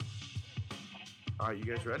All right, you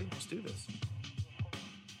guys ready? Let's do this.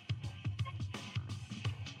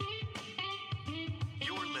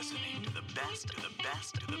 You're listening to the best,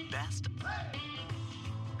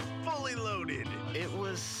 Fully Loaded. It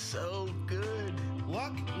was so good.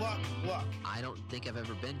 Luck. I don't think I've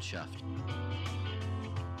ever been chuffed.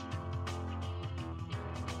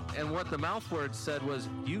 And what the mouth word said was,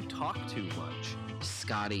 you talk too much.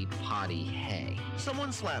 Scotty Potty Hay.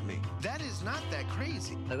 Someone slapped me. That is not that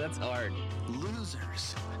crazy. That's hard.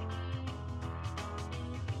 Losers.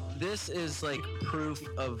 This is like proof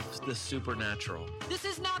of the supernatural. This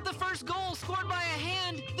is not the first goal scored by a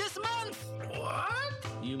hand this month. What?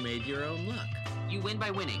 You made your own luck. You win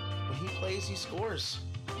by winning. When he plays, he scores.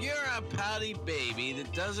 You're a pouty baby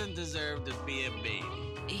that doesn't deserve to be a baby.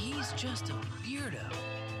 He's just a weirdo.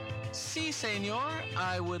 Si, senor,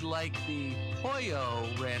 I would like the Pollo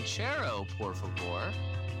Ranchero, por favor. I'm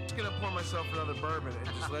just going to pour myself another bourbon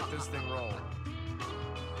and just let this thing roll.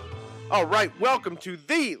 All right, welcome to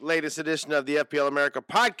the latest edition of the FPL America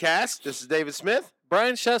podcast. This is David Smith.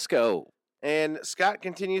 Brian Shesko. And Scott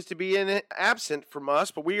continues to be absent from us,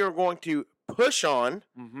 but we are going to push on.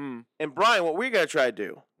 Mm-hmm. And Brian, what we're going to try to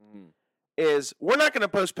do is we're not going to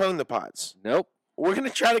postpone the pods. Nope. We're going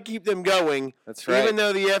to try to keep them going. That's right. Even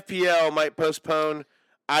though the FPL might postpone,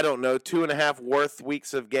 I don't know, 2.5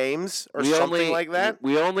 weeks of games or something like that.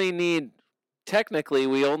 We only need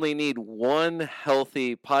one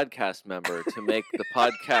healthy podcast member to make the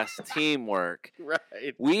podcast team work.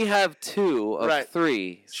 Right. We have 2 of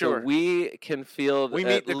 3. Sure. So we can field We at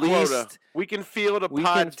meet the least quota. We can field a we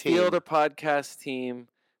pod can team. field a podcast team.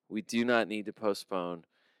 We do not need to postpone.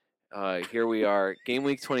 Here we are. Game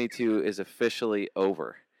week 22 is officially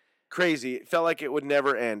over. Crazy. It felt like it would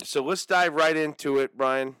never end. So let's dive right into it,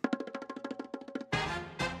 Brian.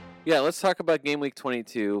 Yeah, let's talk about game week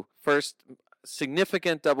 22. First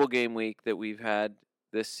significant double game week that we've had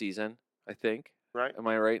this season, I think. Right. Am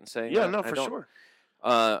I right in saying Yeah, that? no, for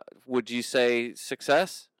sure. Would you say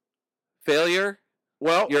success? Failure?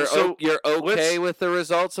 Well, You're okay let's- with the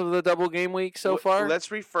results of the double game week so far? Let's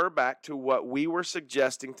refer back to what we were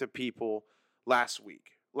suggesting to people last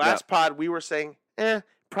week. Last pod, we were saying,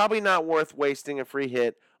 probably not worth wasting a free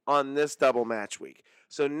hit on this double match week.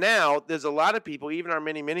 So now there's a lot of people, even our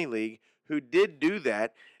mini league, who did do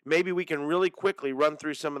that. Maybe we can really quickly run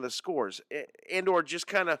through some of the scores and or just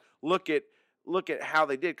kind of look at how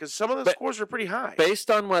they did, because some of the scores are pretty high.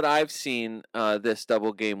 Based on what I've seen this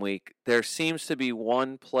double game week, there seems to be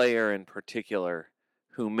one player in particular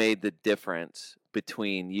who made the difference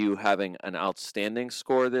between you having an outstanding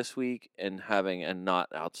score this week and having a not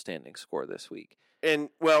outstanding score this week. And,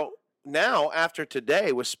 well, now, after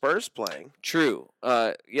today, with Spurs playing. True.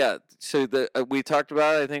 Yeah. So we talked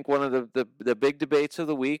about it. I think one of the big debates of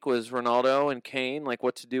the week was Ronaldo and Kane, like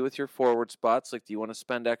what to do with your forward spots. Like, do you want to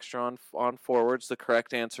spend extra on forwards? The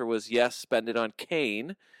correct answer was yes, spend it on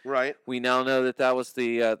Kane. Right. We now know that was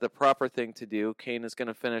the proper thing to do. Kane is going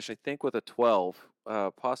to finish, I think, with a 12,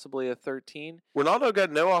 possibly a 13. Ronaldo got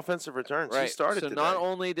no offensive returns. Right. He started so today. not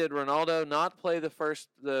only did Ronaldo not play the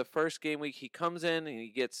first game week, he comes in and he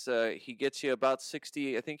gets you about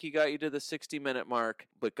 60. I think he got you to the 60-minute mark,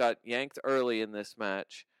 but got yanked early in this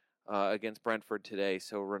match against Brentford today.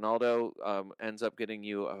 So Ronaldo ends up getting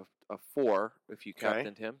you a 4 if you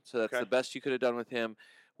captained him. So that's the best you could have done with him.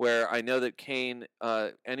 Where I know that Kane,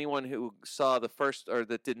 anyone who saw the first or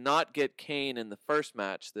that did not get Kane in the first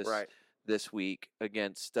match this week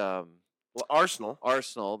against Arsenal,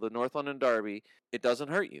 the North London derby, it doesn't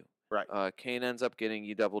hurt you. Right. Kane ends up getting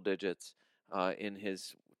you double digits in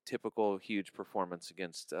his typical huge performance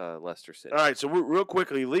against Leicester City. All right, so real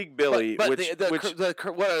quickly, League Billy, but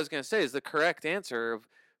what I was going to say is the correct answer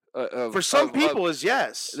for some people is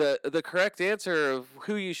yes. The correct answer of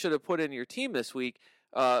who you should have put in your team this week,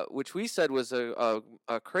 which we said was a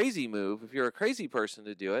crazy move, if you're a crazy person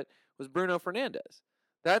to do it, was Bruno Fernandes.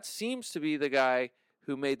 That seems to be the guy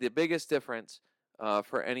who made the biggest difference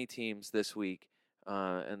for any teams this week.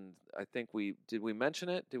 And I think we mention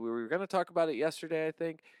it? We were going to talk about it yesterday, I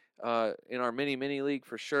think, in our mini league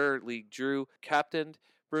for sure. League Drew captained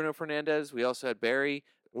Bruno Fernandes. We also had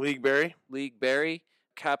League Barry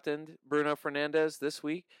captained Bruno Fernandes this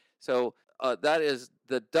week. So that is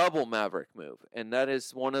the double Maverick move, and that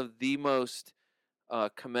is one of the most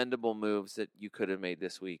commendable moves that you could have made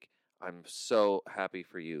this week. I'm so happy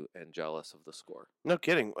for you and jealous of the score. No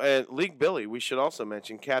kidding. League Billy, we should also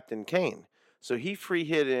mention Captain Kane. So he free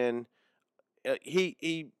hit in.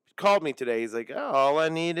 He called me today. He's like, all I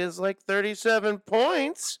need is like 37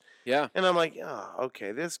 points. Yeah. And I'm like,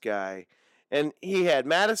 okay, this guy. And he had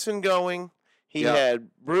Madison going. He Yeah. had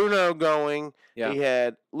Bruno going. Yeah. He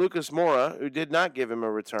had Lucas Moura, who did not give him a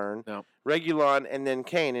return. No. Regulon, and then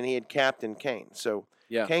Kane, and he had captain Kane. So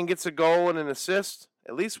Yeah. Kane gets a goal and an assist,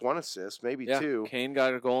 at least one assist, maybe Yeah, two. Kane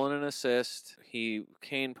got a goal and an assist.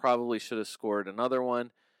 Kane probably should have scored another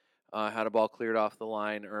one. Had a ball cleared off the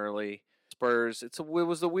line early. Spurs. It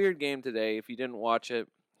was a weird game today. If you didn't watch it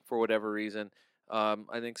for whatever reason,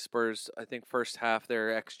 I think Spurs. I think first half their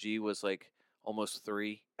XG was like almost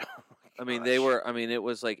 3. I mean they gosh. were. I mean it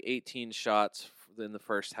was like 18 shots in the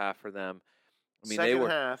first half for them. I mean Second they were.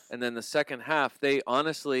 half. And then the second half, they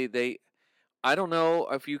honestly I don't know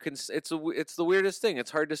if you can. It's the weirdest thing.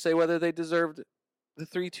 It's hard to say whether they deserved the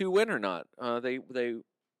 3-2 win or not. They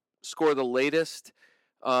score the latest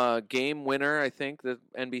game winner. I think the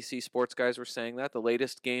NBC Sports guys were saying that the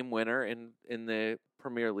latest game winner in the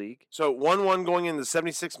Premier League. So 1-1 going in the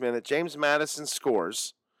 76th minute. James Madison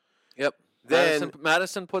scores. Yep. Then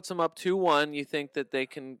Madison puts them up 2-1. You think that they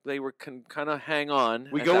can kind of hang on.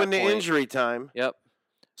 we at go that into point. injury time. Yep.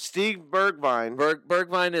 Steve Bergwijn,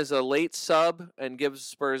 Bergwijn is a late sub and gives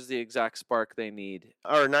Spurs the exact spark they need.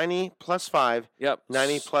 or 90 plus 5, Yep.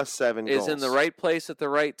 90 plus 7 is goals. in the right place at the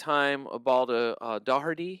right time. A ball to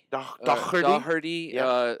Doherty. Doherty? Doherty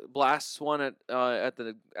Yeah. blasts one at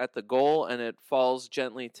the goal, and it falls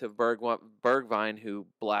gently to Bergwijn, who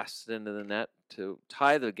blasts it into the net to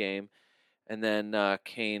tie the game. And then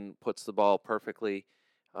Kane puts the ball perfectly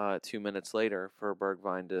 2 minutes later for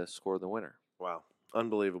Bergwijn to score the winner. Wow.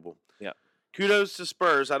 Unbelievable. Yeah. Kudos to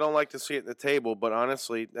Spurs. I don't like to see it in the table, but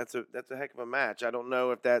honestly, that's a heck of a match. I don't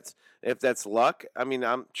know if that's luck. I mean,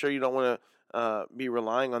 I'm sure you don't want to be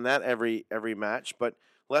relying on that every match, but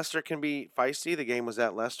Leicester can be feisty. The game was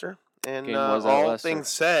at Leicester, and Game was at all Leicester. things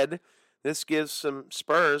said, this gives some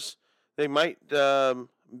Spurs. They might be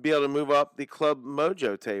able to move up the Club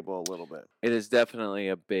Mojo table a little bit. It is definitely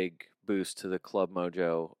a big boost to the club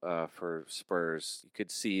mojo for Spurs. You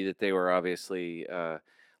could see that they were obviously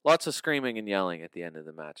lots of screaming and yelling at the end of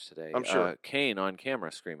the match today. I'm sure. Kane on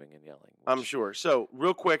camera screaming and yelling. I'm which- sure. So,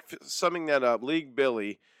 real quick, summing that up, League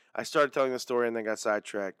Billy, I started telling the story and then got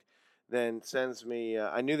sidetracked. Then sends me,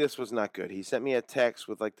 I knew this was not good. He sent me a text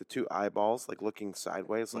with like the 2 eyeballs, like looking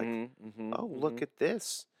sideways, like, oh, look at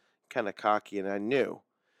this. Kind of cocky, and I knew.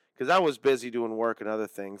 Because I was busy doing work and other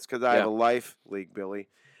things, because I have a life, League Billy.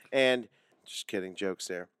 And, just kidding, jokes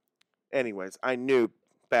there. Anyways, I knew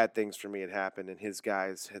bad things for me had happened, and his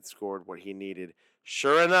guys had scored what he needed.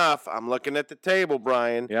 Sure enough, I'm looking at the table,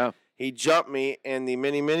 Brian. Yeah. He jumped me in the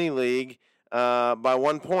mini league by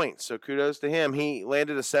 1 point. So kudos to him. He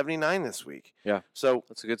landed a 79 this week. Yeah. So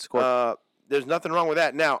That's a good score. there's nothing wrong with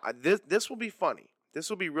that. Now, this will be funny. This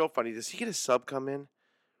will be real funny. Does he get a sub come in?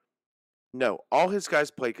 No. All his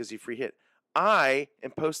guys play because he free hit. I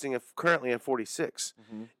am posting currently at 46.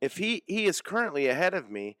 Mhm. If he is currently ahead of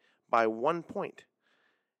me by 1 point.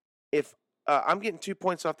 If I'm getting 2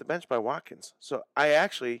 points off the bench by Watkins, so I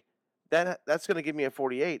actually that's going to give me a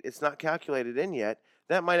 48. It's not calculated in yet.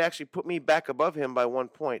 That might actually put me back above him by 1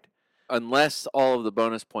 point. Unless all of the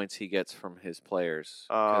bonus points he gets from his players.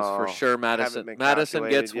 Because for Oh, sure haven't been Madison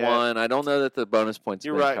gets calculated yet. 1. I don't know that the bonus points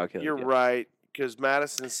You're have been right. calculated You're yet. right. Because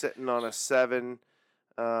Madison's sitting on a 7.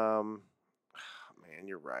 Man,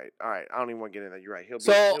 you're right. All right, I don't even want to get into that. You're right. He'll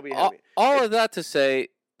be ahead of me. All of that to say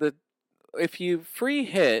that if you free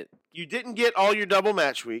hit, You didn't get all your double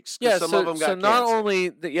match weeks. 'Cause some of them got not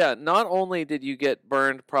canceled. not only did you get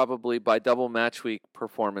burned probably by double match week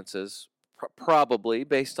performances, probably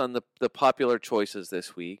based on the popular choices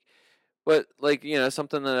this week, but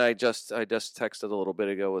something that I just texted a little bit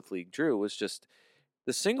ago with League Drew was just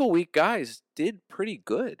the single week guys did pretty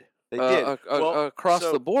good. They did. Well, across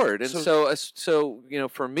so- the board, and so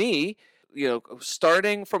for me,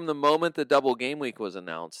 starting from the moment the double game week was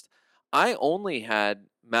announced, I only had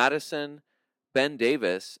Madison, Ben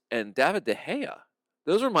Davis, and David De Gea.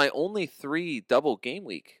 Those are my only 3 double game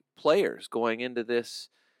week players going into this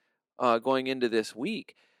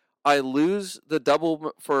week. I lose the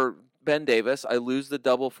double for Ben Davis. I lose the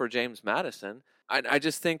double for James Madison. I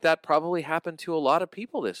just think that probably happened to a lot of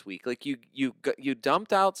people this week. Like you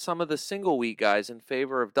dumped out some of the single week guys in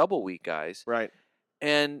favor of double week guys, Right.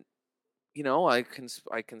 and I can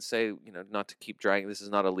say not to keep dragging. This is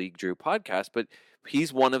not a League Drew podcast, but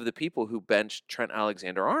he's one of the people who benched Trent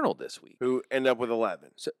Alexander-Arnold this week. Who end up with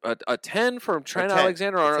 11. So a 10 from Trent 10,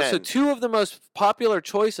 Alexander-Arnold. So 10. 2 of the most popular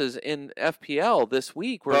choices in FPL this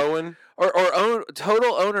week were Bowen.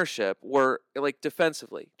 total ownership were like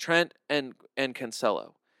defensively Trent and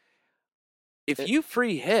Cancelo. If you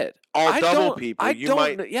free hit All I double don't- people, I you don't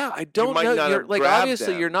might- kn- yeah, I don't might know. not You're have like grabbed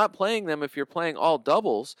obviously them. you're not playing them if you're playing all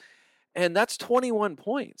doubles, and that's 21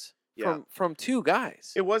 points Yeah. from two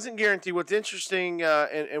guys. It wasn't guaranteed. What's interesting,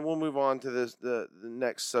 and we'll move on to the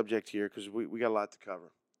next subject here because we got a lot to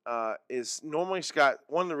cover. Is normally Scott,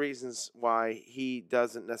 one of the reasons why he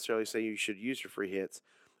doesn't necessarily say you should use your free hits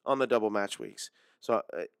on the double match weeks. So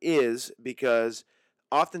is because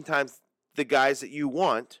oftentimes the guys that you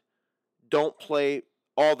want don't play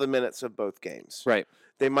all the minutes of both games. Right.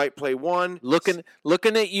 They might play one. Looking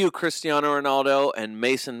at you, Cristiano Ronaldo and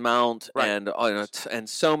Mason Mount, Right. and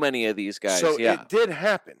so many of these guys. So yeah. it did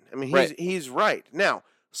happen. I mean, Right. he's right. Now,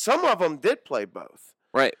 some of them did play both.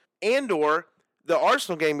 Right. And/or the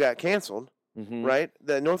Arsenal game got canceled, Mhm. right?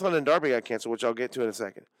 The North London Derby got canceled, which I'll get to in a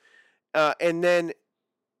second. And then,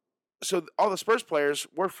 so all the Spurs players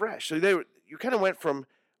were fresh. So you kind of went from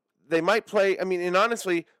they might play. I mean, and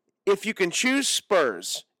honestly, if you can choose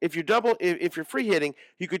Spurs, if you're free hitting,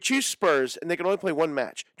 you could choose Spurs, and they can only play one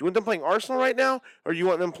match. Do you want them playing Arsenal right now, or do you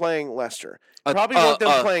want them playing Leicester? Probably want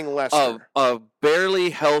them playing Leicester. A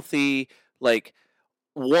barely healthy, like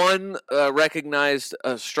one recognized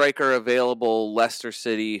striker available, Leicester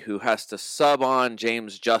City, who has to sub on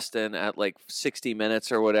James Justin at like 60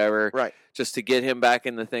 minutes or whatever, Right. just to get him back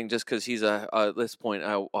in the thing, just because he's at this point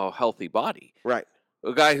a healthy body. Right.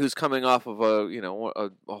 A guy who's coming off of a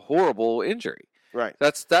horrible injury. Right.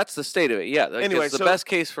 That's the state of it. Yeah. Anyway, it's the so best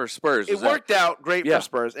case for Spurs. It is that- worked out great Yeah. for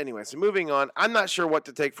Spurs. Anyway, so moving on. I'm not sure what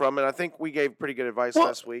to take from it. I think we gave pretty good advice Well,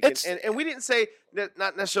 last week. it's- And we didn't say that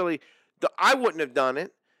not necessarily I wouldn't have done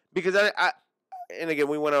it because I and again,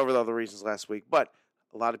 we went over all the reasons last week, but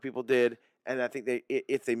a lot of people did. And I think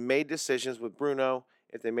if they made decisions with Bruno,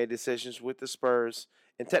 if they made decisions with the Spurs,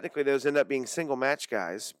 and technically those end up being single match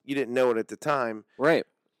guys, you didn't know it at the time, Right.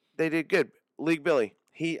 they did good. League Billy.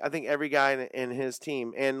 I think every guy in his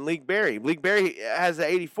team, and League Barry has the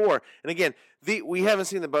 84. And again, we haven't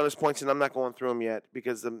seen the bonus points, and I'm not going through them yet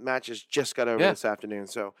because the matches just got over this afternoon.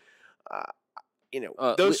 So,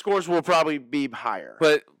 those scores will probably be higher.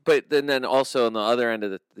 But then also on the other end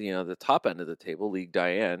of the top end of the table, League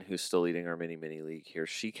Diane, who's still leading our mini league here,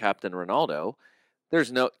 she captained Ronaldo.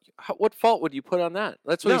 There's what fault would you put on that?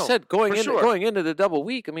 That's what he said going into the double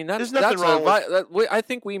week. I mean, There's nothing wrong I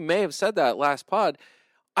think we may have said that last pod.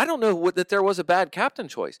 I don't know that there was a bad captain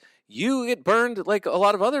choice. You get burned like a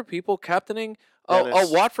lot of other people captaining a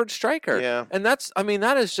Watford striker. Yeah. And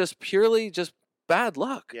that is just purely just bad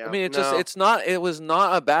luck. Yeah. I mean, it was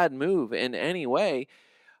not a bad move in any way.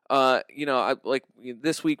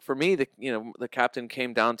 This week for me, the captain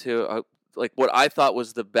came down to what I thought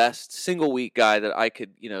was the best single week guy that I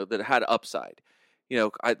could, that had upside. You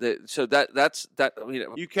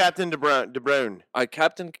captain De Bruyne. I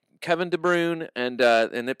captained Kevin De Bruyne, and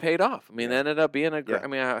it paid off. I mean, it ended up being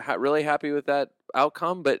I'm really happy with that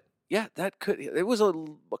outcome. But yeah, it was a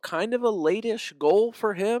kind of a late-ish goal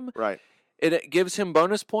for him. Right. It gives him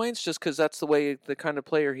bonus points just because that's the kind of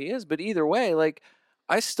player he is. But either way,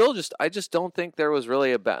 I just don't think there was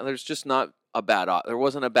really there's just not a bad there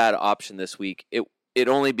wasn't a bad option this week. It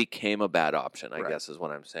only became a bad option, I guess is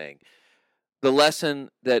what I'm saying. The lesson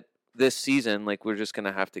that this season, we're just going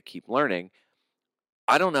to have to keep learning.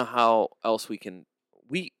 I don't know how else we can.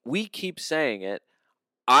 We keep saying it.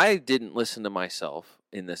 I didn't listen to myself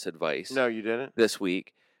in this advice. No, you didn't. This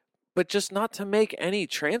week, but just not to make any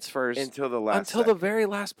transfers until the very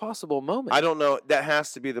last possible moment. I don't know. That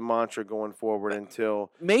has to be the mantra going forward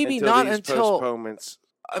until these postponements.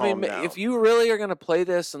 I mean, down. If you really are going to play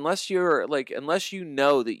this, unless you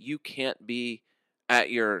know that you can't be at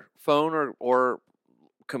your phone or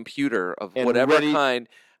computer of And whatever ready- kind,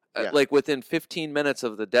 Yeah. within 15 minutes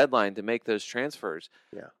of the deadline to make those transfers.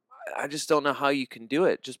 Yeah. I just don't know how you can do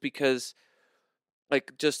it. Just because,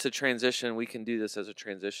 just to transition, we can do this as a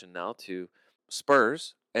transition now to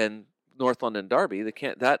Spurs and North London Derby.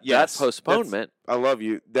 That postponement. I love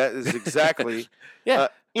you. That is exactly. Yeah.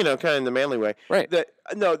 Kind of in the manly way. Right.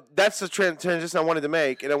 That's the transition I wanted to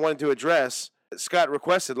make, and I wanted to address. Scott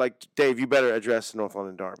requested, Dave, you better address the North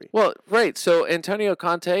London Derby. Well, right. So Antonio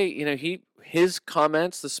Conte, his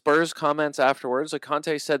comments, the Spurs comments afterwards,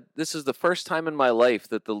 Conte said, "This is the first time in my life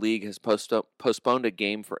that the league has postponed a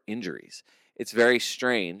game for injuries. It's very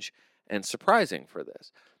strange and surprising for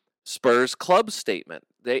this." Spurs club statement.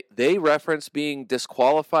 They reference being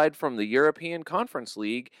disqualified from the European Conference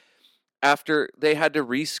League after they had to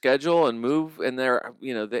reschedule and move, and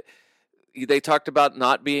they talked about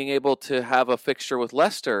not being able to have a fixture with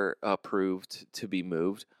Leicester approved to be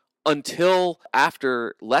moved until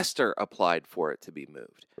after Leicester applied for it to be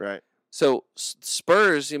moved. Right. So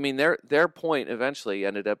Spurs, their point eventually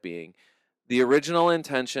ended up being the original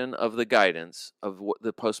intention of the guidance of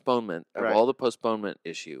the postponement of all the postponement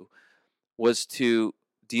issue was to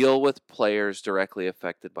deal with players directly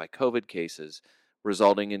affected by COVID cases,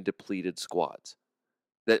 resulting in depleted squads.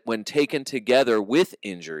 That when taken together with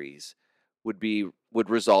injuries would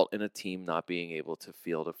result in a team not being able to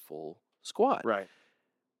field a full squad. Right.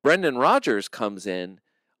 Brendan Rodgers comes in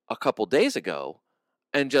a couple days ago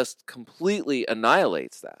and just completely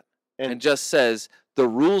annihilates that and just says the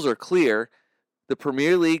rules are clear. The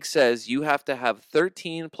Premier League says you have to have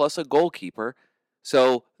 13 plus a goalkeeper.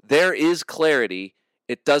 So there is clarity.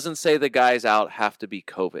 It doesn't say the guys out have to be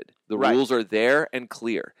COVID. The rules are there and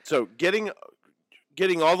clear. So getting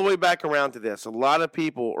all the way back around to this, a lot of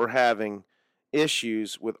people are having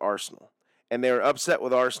issues with Arsenal, and they're upset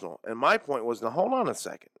with Arsenal. And my point was, now hold on a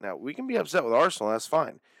second. Now, we can be upset with Arsenal. That's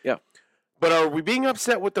fine. Yeah. But are we being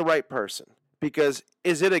upset with the right person? Because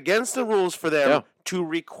is it against the rules for them to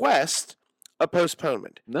request a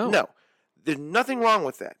postponement? No. There's nothing wrong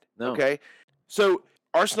with that. No. Okay? So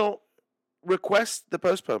Arsenal requests the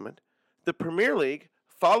postponement. The Premier League,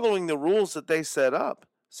 following the rules that they set up,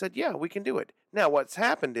 said, yeah, we can do it. Now, what's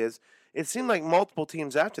happened is it seemed like multiple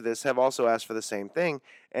teams after this have also asked for the same thing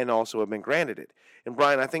and also have been granted it. And,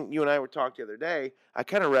 Brian, I think you and I were talking the other day. I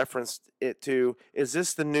kind of referenced it to, is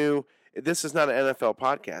this the new – this is not an NFL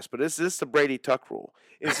podcast, but is this the Brady Tuck rule?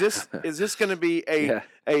 Is this going to be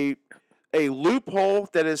a loophole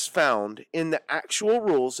that is found in the actual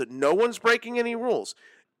rules that no one's breaking any rules?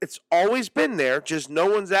 It's always been there, just no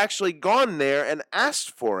one's actually gone there and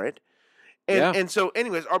asked for it. And so,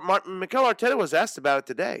 anyways, Mikel Arteta was asked about it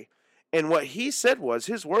today. And what he said was,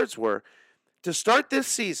 his words were, to start this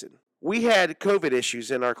season, we had COVID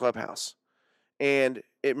issues in our clubhouse. And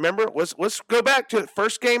remember, let's go back to the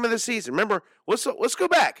first game of the season. Remember, let's go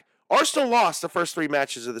back. Arsenal lost the first 3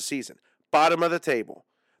 matches of the season. Bottom of the table.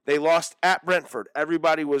 They lost at Brentford.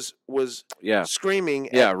 Everybody was screaming.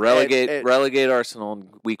 Yeah, relegate Arsenal in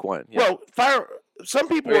week 1. Yeah. Well, some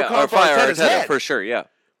people were calling for Arteta's head. For sure, yeah.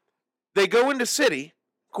 They go into City.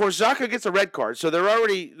 Of course, Xhaka gets a red card, so they're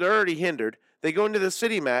already hindered. They go into the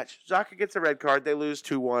City match. Xhaka gets a red card. They lose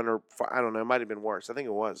 2-1 or I don't know. It might have been worse. I think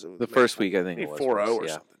it was. The first week, I think it was 4-0 or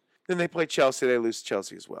something. Then they play Chelsea. They lose to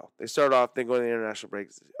Chelsea as well. They start off. They go to the international break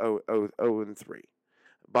 0-3,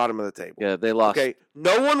 bottom of the table. Yeah, they lost. Okay,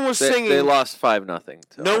 no one was singing. They lost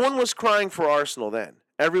 5-0. No one was crying for Arsenal then.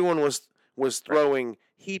 Everyone was throwing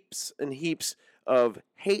heaps and heaps of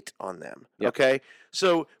hate on them. Yep. Okay,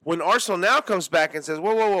 so when Arsenal now comes back and says,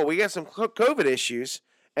 "Whoa, we got some COVID issues."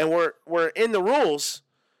 And we're in the rules,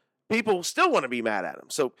 people still want to be mad at them.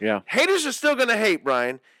 So haters are still going to hate,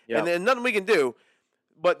 Brian, and there's nothing we can do.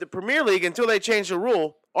 But the Premier League, until they changed the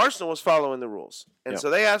rule, Arsenal was following the rules. And so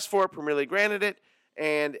they asked for it, Premier League granted it,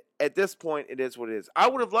 and at this point, it is what it is. I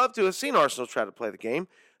would have loved to have seen Arsenal try to play the game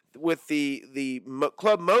with the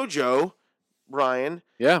club mojo, Brian,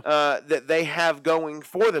 that they have going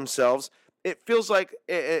for themselves. It feels like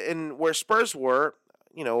in where Spurs were,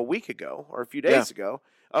 a week ago or a few days ago,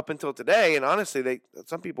 up until today, and honestly,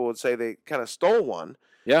 some people would say they kind of stole one.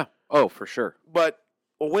 Yeah. Oh, for sure. But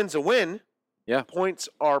a win's a win. Yeah. Points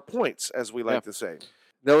are points, as we like to say.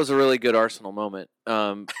 That was a really good Arsenal moment.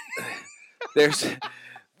 There's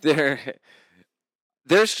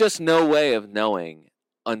just no way of knowing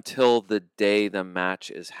until the day the match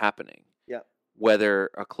is happening. Yeah. Whether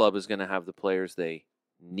a club is going to have the players they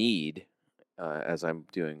need, as I'm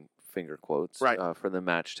doing finger quotes, for the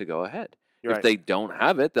match to go ahead. If they don't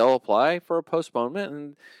have it, they'll apply for a postponement,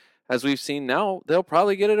 and as we've seen now, they'll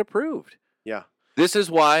probably get it approved. Yeah. This is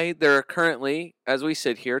why there are currently, as we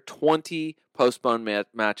sit here, 20 postponed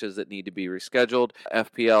matches that need to be rescheduled.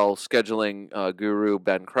 FPL scheduling guru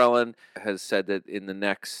Ben Crellin has said that in the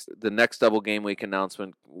next double game week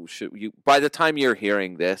announcement, by the time you're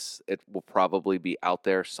hearing this, it will probably be out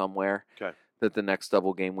there somewhere. Okay. That the next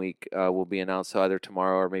double game week will be announced, so either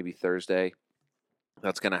tomorrow or maybe Thursday.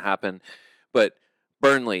 That's going to happen. But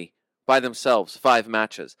Burnley, by themselves, 5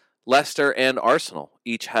 matches. Leicester and Arsenal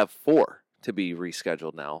each have 4 to be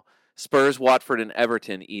rescheduled now. Spurs, Watford, and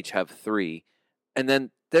Everton each have 3. And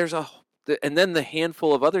then there's the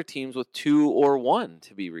handful of other teams with 2 or 1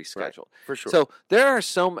 to be rescheduled. Right, for sure. So there are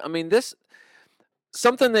something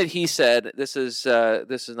that he said, this is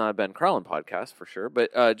not a Ben Crellin podcast for sure,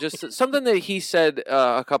 but just something that he said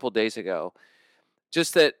a couple days ago,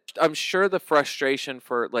 just that I'm sure the frustration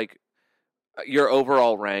for your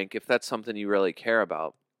overall rank, if that's something you really care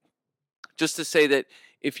about, just to say that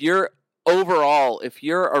if you're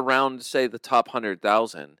around, say, the top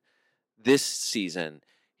 100,000 this season,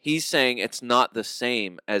 he's saying it's not the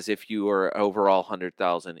same as if you were overall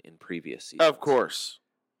 100,000 in previous seasons. Of course.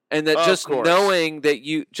 And that knowing that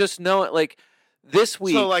this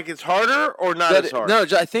week. So, like, it's harder or not that as hard? No,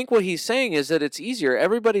 I think what he's saying is that it's easier.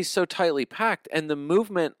 Everybody's so tightly packed, and the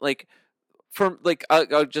movement, like, from like,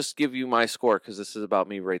 I'll just give you my score because this is about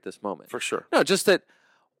me right this moment. For sure. No, just that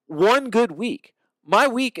one good week. My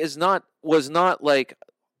week was not like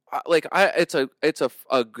it's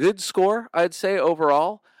a good score, I'd say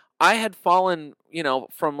overall. I had fallen,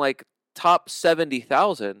 from like top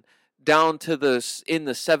 70,000 down to in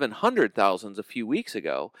the 700,000s a few weeks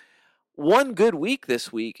ago. One good week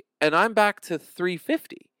this week, and I'm back to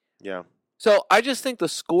 350. Yeah. So I just think the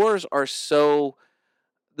scores are so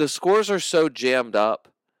jammed up.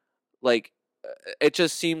 Like, it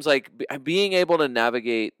just seems like being able to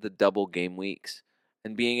navigate the double game weeks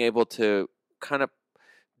and being able to kind of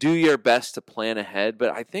do your best to plan ahead.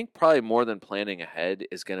 But I think probably more than planning ahead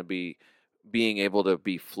is going to be being able to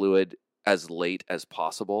be fluid as late as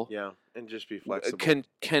possible. Yeah, and just be flexible.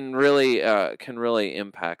 Can really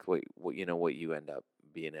impact what you end up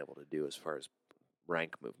being able to do as far as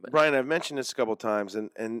rank movement. Brian, I've mentioned this a couple times,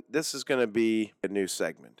 and this is going to be a new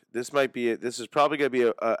segment. This is probably going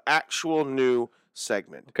to be a actual new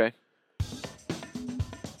segment. Okay.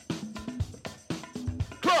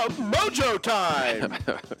 Club Mojo time.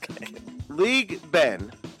 Okay. League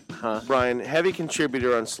Ben, Huh? Brian, heavy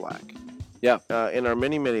contributor on Slack. Yeah. In our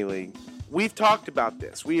mini league, we've talked about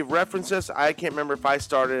this. We have referenced this. I can't remember if I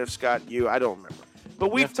started, if Scott, I don't remember.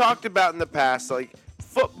 But we've talked about in the past, like,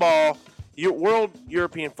 football, world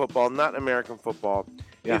European football, not American football,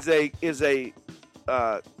 Yeah. is a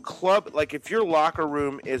club. Like, if your locker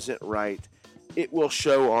room isn't right, it will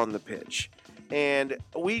show on the pitch. And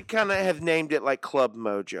we kind of have named it like Club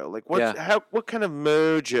Mojo. Like, what kind of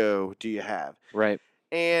mojo do you have? Right.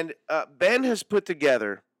 And Ben has put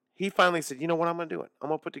together. He finally said, "You know what? I'm going to do it. I'm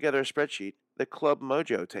going to put together a spreadsheet, the Club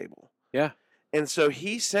Mojo table." Yeah. And so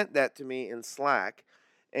he sent that to me in Slack,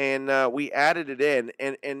 and we added it in.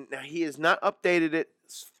 And now he has not updated it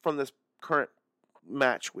from this current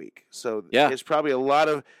match week. So there's probably a lot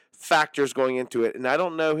of factors going into it. And I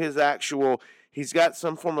don't know he's got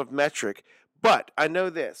some form of metric. But I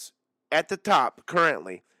know this. At the top,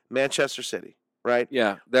 currently, Manchester City, right?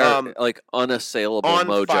 Yeah. They're like unassailable On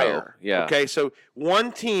mojo. fire. Yeah. Okay, so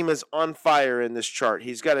one team is on fire in this chart.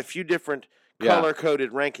 He's got a few different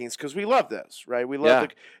color-coded rankings because we love those, right? We love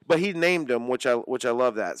but he named them, which I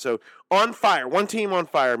love that. So on fire, one team on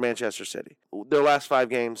fire, Manchester City. Their last 5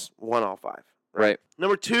 games, won all 5. Right.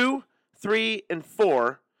 Number 2, 3, and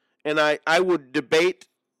 4, and I would debate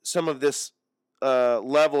some of this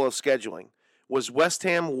level of scheduling, was West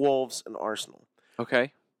Ham, Wolves, and Arsenal.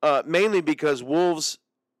 Okay. Mainly because Wolves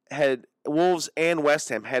and West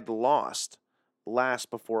Ham had lost last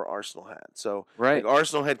before Arsenal had. So Right. like,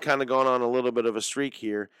 Arsenal had kind of gone on a little bit of a streak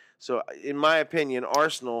here. So in my opinion,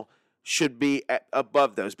 Arsenal should be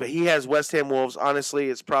above those. But he has West Ham, Wolves. Honestly,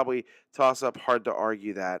 it's probably toss-up. Hard to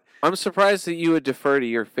argue that. I'm surprised that you would defer to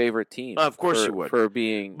your favorite team. Of course you would. For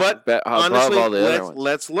being But above honestly, all the other ones.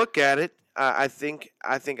 let's look at it. I think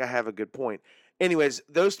I have a good point. Anyways,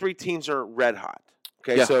 those 3 teams are red hot.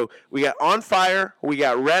 Okay, Yeah. so we got on fire, we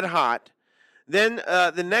got red hot. Then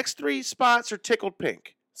the next 3 spots are tickled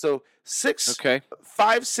pink. So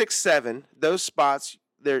 5, 6, 7, those spots,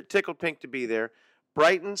 they're tickled pink to be there.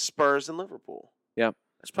 Brighton, Spurs, and Liverpool. Yeah.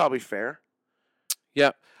 That's probably fair.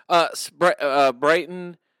 Yeah.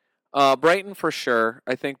 Brighton for sure.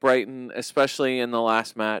 I think Brighton, especially in the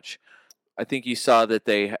last match, I think you saw that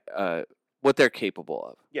they what they're capable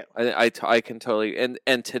of. Yeah. I can totally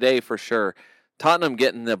and today for sure. Tottenham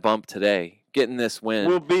getting the bump today, getting this win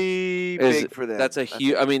Will be big for them. That's a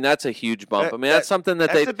huge. I mean, that's a huge bump. That's something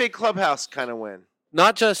that that's a big clubhouse kind of win.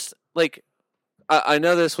 not just like. I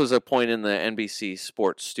know this was a point in the NBC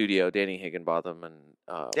Sports studio. Danny Higginbotham and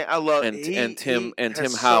I love and Tim has Tim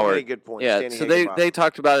so Howard. many good points. Yeah, Danny so Higginbotham. they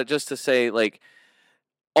talked about it just to say like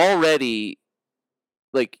already,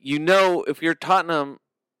 like if you're Tottenham,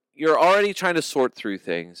 you're already trying to sort through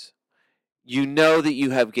things. You know that you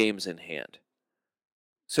have games in hand,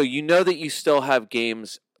 so you know that you still have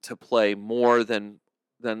games to play more than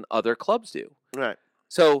other clubs do. Right.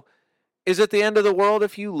 So, is it the end of the world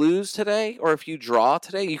if you lose today or if you draw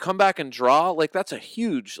today? You come back and draw, like that's a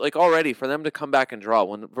huge, like already for them to come back and draw.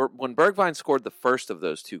 When Bergwijn scored the first of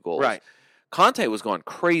those 2 goals, Right. Conte was going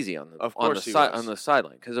crazy on the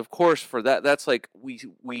sideline because of course for that's like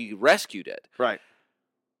we rescued it. Right.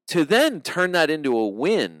 To then turn that into a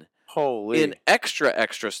win Holy. in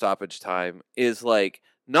extra stoppage time is like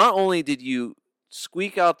not only did you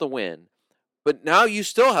squeak out the win, but now you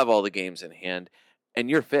still have all the games in hand and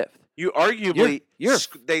you're 5th. You arguably You're-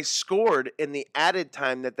 they scored in the added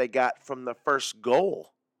time that they got from the first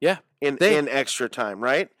goal. Yeah. In extra time,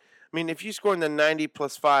 right? I mean, if you score in the 90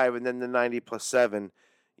 plus 5 and then the 90 plus 7,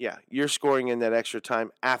 yeah, you're scoring in that extra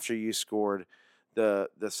time after you scored the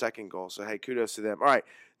second goal. So, hey, kudos to them. All right,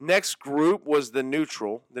 next group was the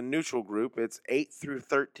neutral group. It's 8 through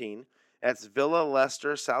 13. That's Villa,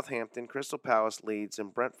 Leicester, Southampton, Crystal Palace, Leeds,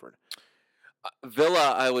 and Brentford.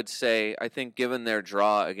 Villa, I would say, I think given their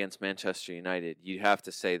draw against Manchester United, you have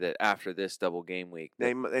to say that after this double game week,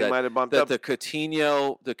 They that might have bumped that up. the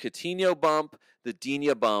Coutinho bump, the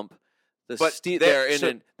Digne bump, But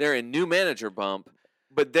they're in new manager bump.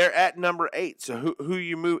 But they're at number 8. So who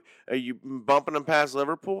you move? Are you bumping them past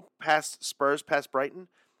Liverpool, past Spurs, past Brighton?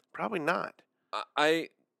 Probably not.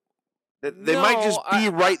 They might just be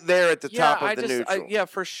right there at the top of the neutral. Yeah,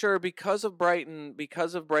 for sure. Because of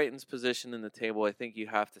Brighton's position in the table, I think you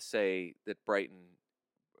have to say that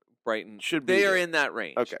Brighton Should be they are there. in that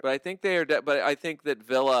range. Okay. But I think they are. But I think that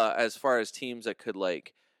Villa, as far as teams that could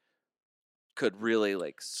really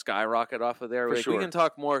skyrocket off of there. For We sure. can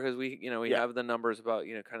talk more because we Yeah. have the numbers about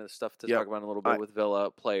kind of stuff to Yep. talk about in a little bit I- with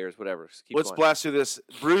Villa players, whatever. Just keep Let's going. blast through this.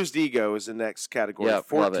 Bruised ego is the next category.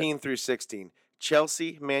 Yep, love it. 14 through 16.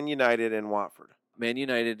 Chelsea, Man United, and Watford. Man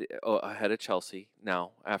United ahead of Chelsea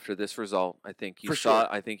now after this result. I think you For saw.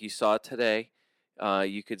 sure. I think you saw it today.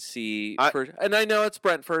 You could see, I- and I know it's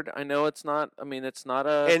Brentford. I know it's not. I mean, it's not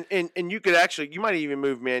a. And you could you might even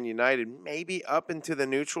move Man United maybe up into the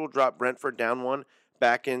neutral, drop Brentford down one,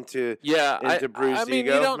 back into into bruised I mean,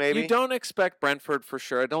 ego, maybe? you don't expect Brentford for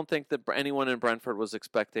sure. I don't think that anyone in Brentford was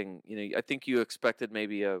expecting. I think you expected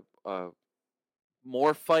maybe a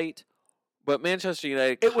more fight, but Manchester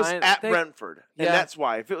United. It was at Brentford, and Yeah. that's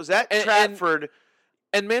why. If it was at And- Trafford,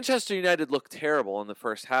 And Manchester United looked terrible in the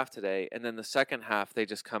first half today, and then the second half they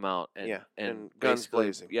just come out and and guns basically-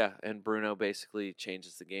 blazing. Yeah, and Bruno basically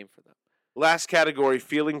changes the game for them. last category,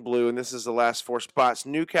 feeling blue, and this is the last 4 spots: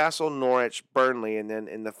 Newcastle, Norwich, Burnley, and then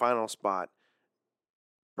in the final spot,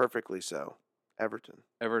 perfectly so, Everton.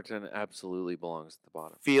 Everton absolutely belongs at the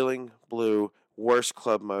bottom. Feeling blue, worst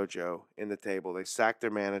club mojo in the table. They sacked their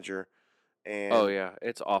manager, and Oh yeah,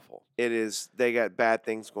 it's awful. they got bad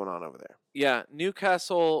things going on over there. Yeah,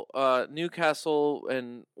 Newcastle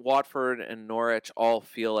and Watford and Norwich all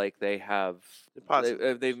feel like they have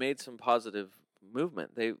Positive. they've made some positive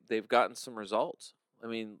movement. They've gotten some results. I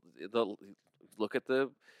mean, look at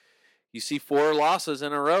you see 4 losses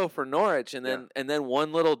in a row for Norwich, and then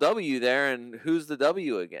one little W there, and who's the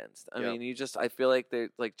W against? I Yeah. mean, I feel like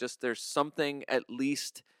there's something at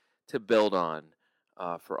least to build on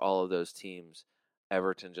for all of those teams.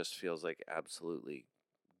 Everton just feels like absolutely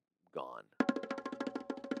gone.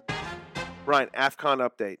 Ryan, AFCON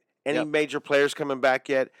update. Any Yep. major players coming back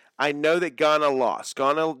yet? I know that Ghana lost.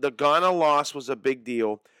 The Ghana loss was a big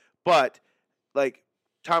deal, but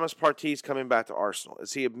Thomas Partey's coming back to Arsenal.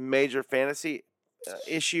 Is he a major fantasy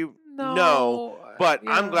issue? No, but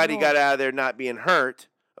I'm glad he got out of there not being hurt.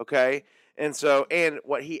 Okay, and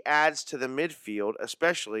what he adds to the midfield,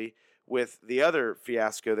 especially with the other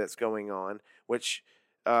fiasco that's going on, which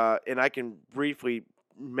and I can briefly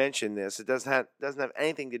mention this. It doesn't have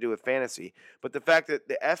anything to do with fantasy, but the fact that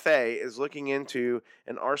the FA is looking into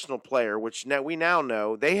an Arsenal player, which we now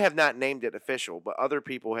know they have not named it official, but other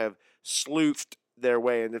people have sleuthed their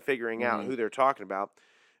way into figuring out who they're talking about.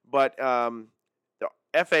 But the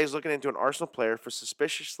FA is looking into an Arsenal player for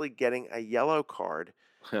suspiciously getting a yellow card,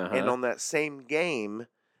 and on that same game,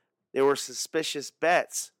 there were suspicious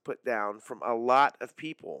bets put down from a lot of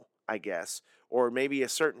people, I guess, or maybe a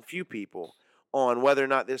certain few people, on whether or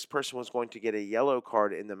not this person was going to get a yellow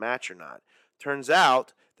card in the match or not. Turns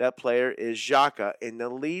out that player is Xhaka in the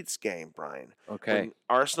Leeds game, Brian. Okay. When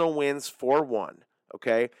Arsenal wins 4-1,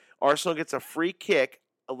 okay? Arsenal gets a free kick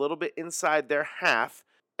a little bit inside their half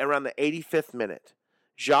around the 85th minute.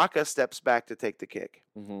 Xhaka steps back to take the kick.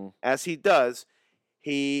 Mm-hmm. As he does,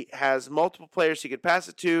 he has multiple players he could pass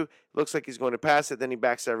it to. Looks like he's going to pass it. Then he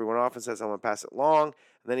backs everyone off and says, I'm going to pass it long.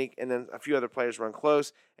 And then a few other players run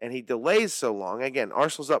close, and he delays so long. Again,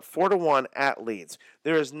 Arsenal's up 4-1 at Leeds.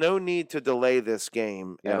 There is no need to delay this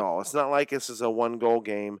game at all. It's not like this is a 1-goal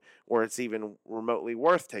game where it's even remotely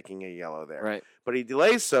worth taking a yellow there. Right. But he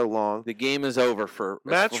delays so long. The game is over for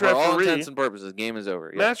all referee- intents and purposes. The game is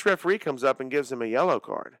over. Yeah. Match referee comes up and gives him a yellow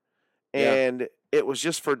card. And it was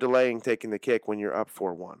just for delaying taking the kick when you're up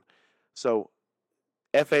 4-1. So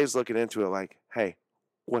FA's looking into it like, hey,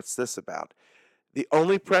 what's this about? The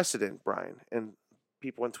only precedent, Brian, and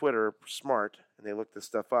people on Twitter are smart, and they look this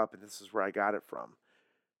stuff up, and this is where I got it from.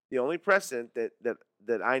 The only precedent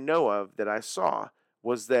that I know of, that I saw,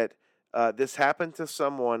 was that this happened to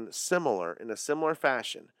someone similar, in a similar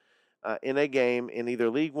fashion, in a game in either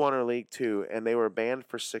League One or League Two, and they were banned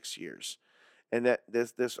for 6 years. and that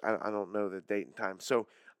this I don't know the date and time. So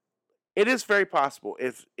it is very possible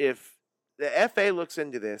if the FA looks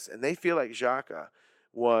into this and they feel like Xhaka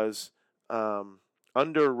was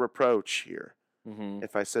under reproach here, Mm-hmm.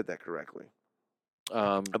 if I said that correctly.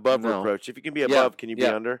 Above No. Reproach. If you can be above, can you be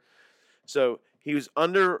under? So he was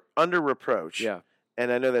under reproach. Yeah.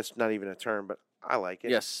 And I know that's not even a term, but I like it.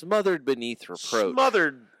 Yeah, smothered beneath reproach.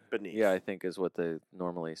 Smothered beneath. Yeah, I think is what they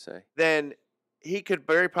normally say. Then he could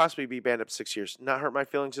very possibly be banned up 6 years. Not hurt my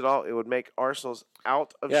feelings at all. It would make Arsenal's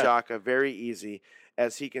out of Yeah. Xhaka very easy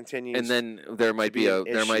as he continues. And then there might be an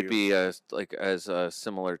a like as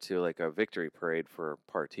similar to like a victory parade for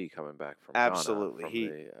Partey coming back from Absolutely.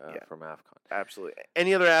 Ghana from AFCON. Absolutely.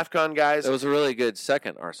 Any other AFCON guys? It was a really good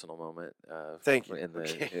second Arsenal moment. Thank you. in the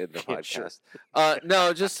Okay. in the Okay, sure. podcast.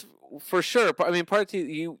 No, just for sure. I mean,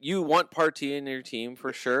 Partey. You want Partey in your team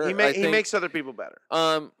for sure. He I think, makes other people better.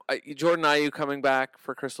 Jordan Ayew coming back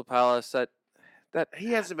for Crystal Palace.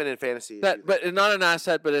 He hasn't been in fantasy. But not an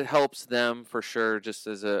asset, but it helps them for sure. Just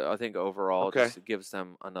as I think overall, Okay. just gives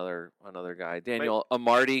them another guy. Daniel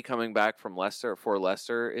Amartey coming back from Leicester for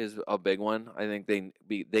Leicester is a big one. I think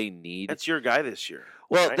they need. That's your guy this year.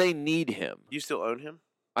 Well, right? they need him. You still own him?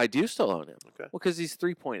 I do still own him. Okay. Well, because he's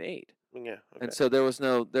 3.8, Yeah. Okay. and so there's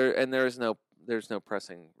no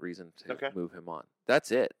pressing reason to Okay. move him on.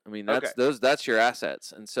 That's it. I mean, Okay. that's your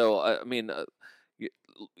assets, and so I mean.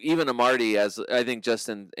 Even Amartey, as I think, just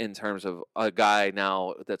in terms of a guy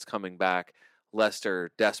now that's coming back,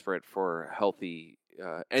 Leicester desperate for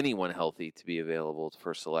anyone healthy to be available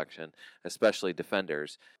for selection, especially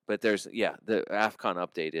defenders. But the AFCON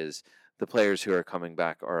update is the players who are coming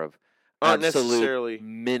back are of Aren't absolute necessarily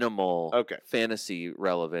minimal fantasy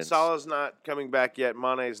relevance. Salah's not coming back yet.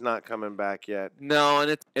 Mane's not coming back yet. No,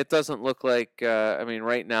 and it doesn't look like. I mean,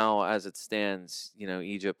 right now as it stands,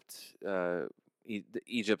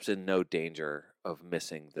 Egypt's in no danger of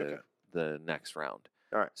missing the next round.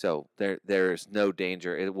 All right. So there's no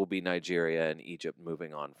danger. It will be Nigeria and Egypt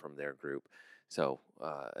moving on from their group. So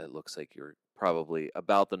it looks like you're probably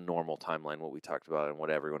about the normal timeline, what we talked about and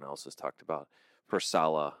what everyone else has talked about for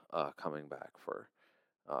Salah coming back for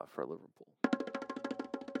Liverpool.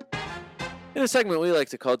 In a segment we like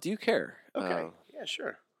to call "Do You Care?" Okay. Yeah,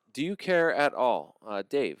 sure. Do you care at all?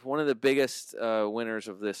 Dave, one of the biggest winners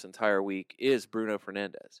of this entire week is Bruno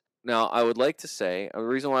Fernandes. Now, I would like to say, the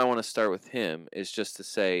reason why I want to start with him is just to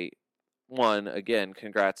say, one, again,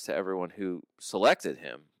 congrats to everyone who selected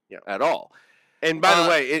him at all. And by the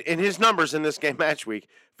way, in his numbers in this game match week,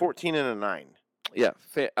 14 and a 9. Yeah.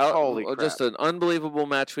 Holy crap. Just an unbelievable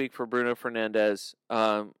match week for Bruno Fernandes.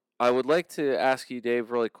 I would like to ask you,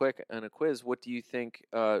 Dave, really quick on a quiz. What do you think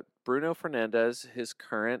Bruno Fernandes, his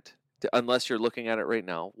current, unless you're looking at it right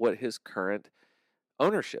now, what his current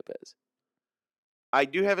ownership is? I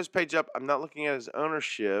do have his page up. I'm not looking at his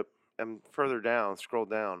ownership. I'm further down, scroll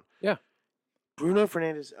down. Yeah. Bruno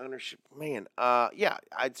Fernandes ownership. Man, I'd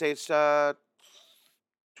say it's 24%.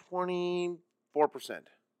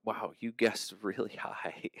 Wow, you guessed really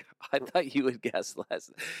high. I thought you would guess less.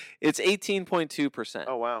 It's 18.2%.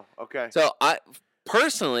 Oh, wow. Okay. So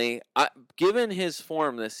personally, given his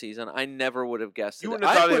form this season, I never would have guessed. You wouldn't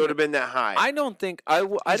have thought it would have been that high. I don't think I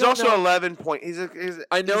would. He's also 11 point.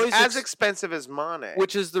 I know he's as expensive as Mane,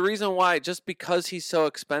 which is the reason why. Just because he's so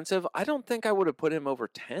expensive, I don't think I would have put him over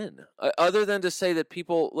 10. Other than to say that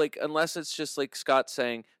people unless it's just like Scott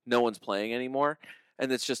saying no one's playing anymore,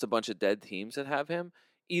 and it's just a bunch of dead teams that have him.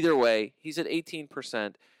 Either way, he's at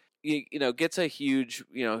 18%. Gets a huge,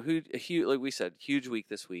 like we said, huge week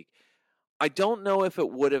this week. I don't know if it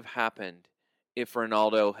would have happened if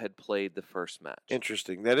Ronaldo had played the first match.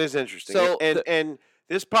 Interesting. That is interesting. So and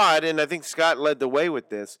this pod, and I think Scott led the way with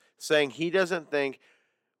this, saying he doesn't think.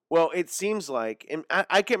 Well, it seems like, and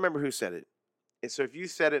I can't remember who said it. And so if you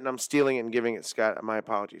said it and I'm stealing it and giving it Scott, my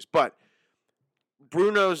apologies. But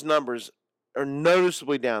Bruno's numbers are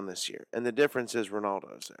noticeably down this year, and the difference is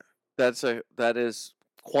Ronaldo's there. That is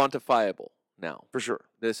quantifiable now. For sure.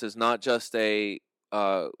 This is not just a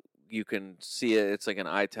you can see it. It's like an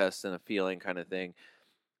eye test and a feeling kind of thing.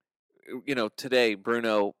 Today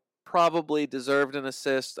Bruno probably deserved an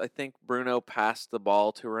assist. I think Bruno passed the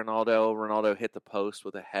ball to Ronaldo. Ronaldo hit the post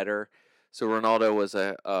with a header. So Ronaldo was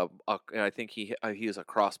I think he was a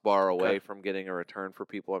crossbar away from getting a return for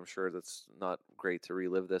people. I'm sure that's not great to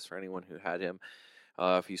relive this for anyone who had him,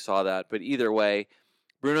 if you saw that. But either way,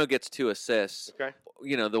 Bruno gets 2 assists. Okay.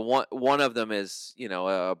 The one of them is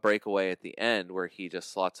a breakaway at the end where he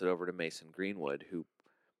just slots it over to Mason Greenwood, who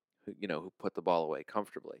put the ball away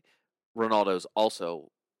comfortably. Ronaldo's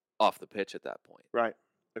also off the pitch at that point. Right.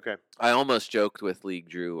 Okay. I almost joked with League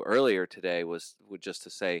Drew earlier today was just to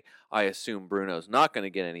say I assume Bruno's not going to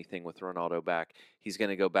get anything with Ronaldo back. He's going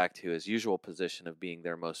to go back to his usual position of being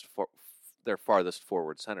their farthest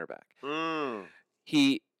forward center back.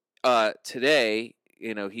 He today,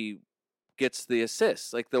 he gets the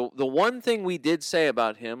assists. Like the one thing we did say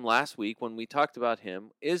about him last week when we talked about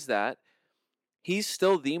him is that he's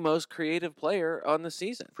still the most creative player on the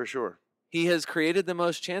season. For sure. He has created the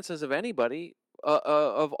most chances of anybody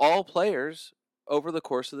of all players over the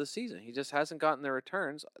course of the season. He just hasn't gotten the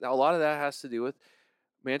returns. A lot of that has to do with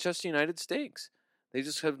Manchester United stinks. They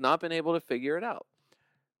just have not been able to figure it out.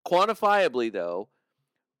 Quantifiably, though,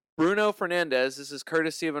 Bruno Fernandes, this is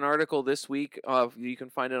courtesy of an article this week. You can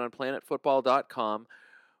find it on planetfootball.com.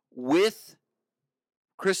 With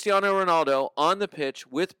Cristiano Ronaldo on the pitch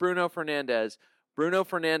with Bruno Fernandes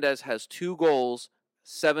has 2 goals,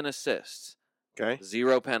 7 assists, Okay.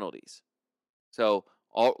 0 penalties. So,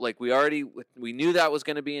 we knew that was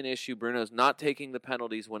going to be an issue. Bruno's not taking the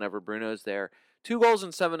penalties whenever Bruno's there. 2 goals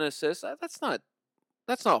and 7 assists. That's not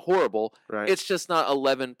horrible. Right. It's just not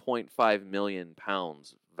 11.5 million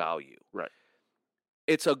pounds value. Right.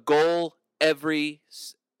 It's a goal every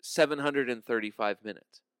 735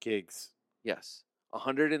 minutes. Gigs. Yes.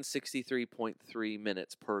 163.3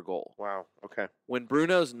 minutes per goal. Wow. Okay. When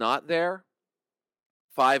Bruno's not there,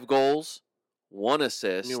 5 goals, 1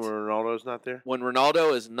 assist. You mean when Ronaldo's not there? When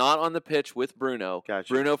Ronaldo is not on the pitch with Bruno,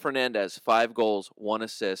 Gotcha. Bruno Fernandes, 5 goals, 1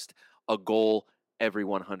 assist, a goal every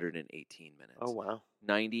 118 minutes. Oh, wow.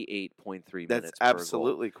 98.3 minutes That's per goal.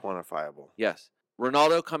 absolutely quantifiable. Yes.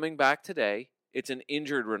 Ronaldo coming back today. It's an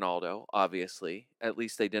injured Ronaldo, obviously. At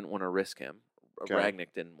least they didn't want to risk him. Okay.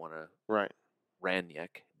 Rangnick didn't want to. Right.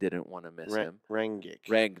 Rangnick didn't want to miss him. Rangnick.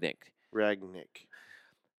 Rangnick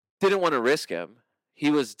didn't want to risk him. He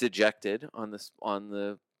was dejected on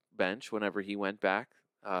the bench whenever he went back.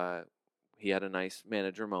 He had a nice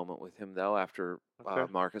manager moment with him though after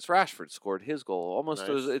Okay. Marcus Rashford scored his goal. Almost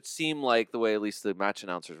Nice. it seemed like the way at least the match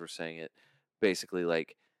announcers were saying it, basically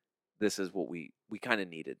like this is what we kind of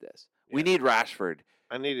needed this. We Yeah. need Rashford.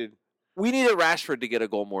 We needed Rashford to get a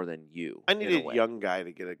goal more than you. I in needed a way. a young guy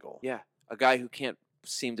to get a goal. Yeah, a guy who can't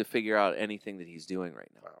seem to figure out anything that he's doing right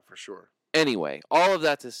now. Wow, for sure. Anyway, all of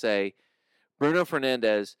that to say, Bruno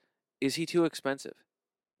Fernandes, is he too expensive?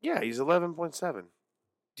 Yeah, he's 11.7.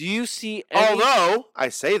 Do you see any... Although, I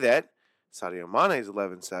say that, Sadio Mane's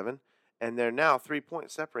 11.7, and they're now 3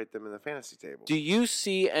 points separate them in the fantasy table. Do you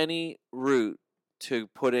see any route to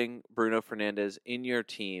putting Bruno Fernandes in your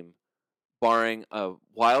team, barring a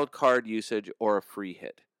wild card usage or a free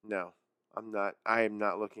hit? No, I'm not. I am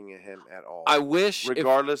not looking at him at all. I wish...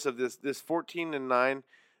 Regardless of this 14-9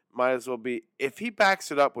 might as well be... If he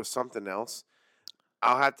backs it up with something else,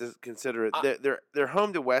 I'll have to consider it. They're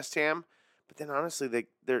home to West Ham, but then honestly,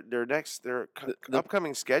 their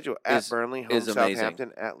upcoming schedule at Burnley, home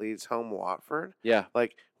Southampton, at Leeds, home Watford. Yeah.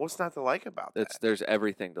 Like, what's not to like about that? There's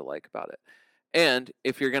everything to like about it. And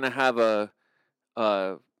if you're going to have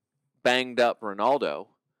a banged up Ronaldo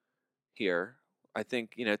here, I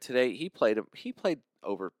think, today he played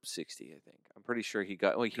over 60, I think. I'm pretty sure he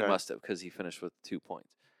got... Well, he Okay. must have because he finished with 2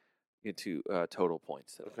 points. 2 total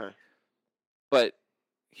points today. Okay. But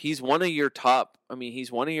he's one of your top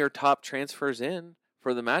transfers in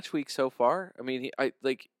for the match week so far. I mean,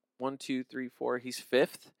 1, 2, 3, 4. He's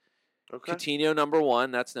 5th. Okay. Coutinho number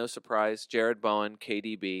 1. That's no surprise. Jared Bowen,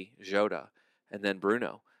 KDB, Jota, and then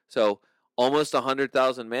Bruno. So almost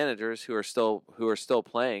 100,000 managers who are still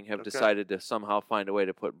playing have Okay. decided to somehow find a way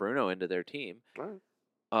to put Bruno into their team. All right.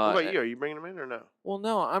 What about you? Are you bringing him in or no? Well,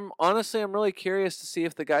 no. I'm really curious to see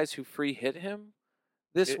if the guys who free hit him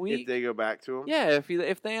this week, If they go back to him? yeah,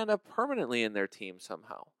 if they end up permanently in their team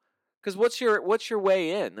somehow. Because what's your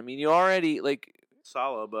way in? I mean, you already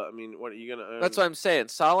Salah, but I mean, what are you going to own? that's what I'm saying.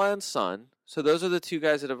 Salah and Son. So those are the 2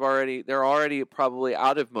 guys that they're already probably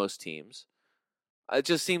out of most teams. It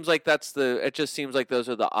just seems like those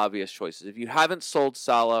are the obvious choices. If you haven't sold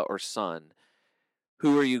Salah or Son,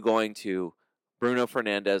 who are you going to? Bruno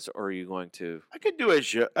Fernandes, or are you going to? I could do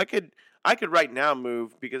I could right now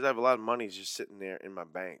move because I have a lot of money just sitting there in my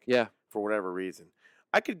bank. Yeah. For whatever reason.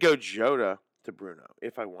 I could go Jota to Bruno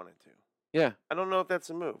if I wanted to. Yeah. I don't know if that's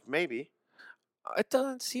a move. Maybe. It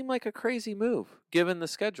doesn't seem like a crazy move given the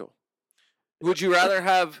schedule. Would you rather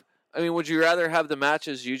have the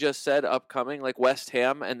matches you just said upcoming, like West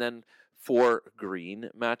Ham and then 4 green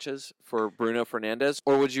matches for Bruno Fernandes?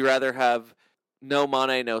 Or would you rather have no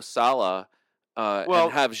Mane, no Salah,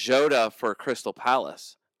 and have Jota for Crystal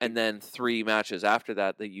Palace, and then 3 matches after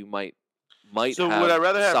that you might So have would I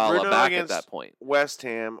rather have Salah Bruno back against at that point? West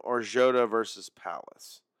Ham or Jota versus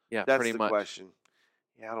Palace? Yeah, That's pretty the much. question.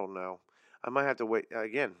 Yeah, I don't know. I might have to wait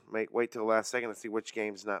again. Wait till the last second to see which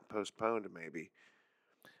game's not postponed. Maybe.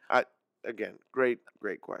 I again, great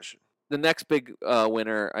question. The next big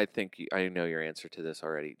winner, I think I know your answer to this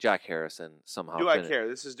already. Jack Harrison somehow. Do I care?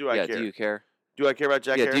 This is do I yeah, care? do you care? Do I care about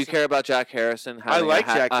Jack yeah, Harrison? do you care about Jack Harrison? I having like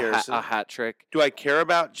a Jack Harrison. A hat trick. Do I care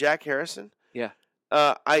about Jack Harrison? Yeah.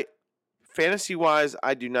 I fantasy wise,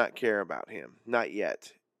 I do not care about him. Not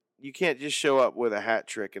yet. You can't just show up with a hat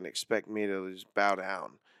trick and expect me to just bow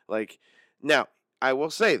down. Like now, I will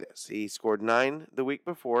say this: he scored 9 the week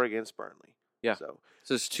before against Burnley. Yeah. So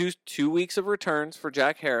it's 2 weeks of returns for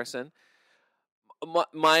Jack Harrison.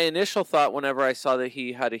 My initial thought whenever I saw that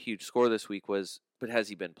he had a huge score this week was, but has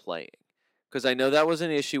he been playing? Because I know that was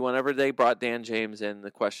an issue whenever they brought Dan James in.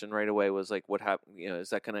 The question right away was like, what happened? Is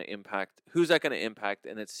that going to impact? Who's that going to impact?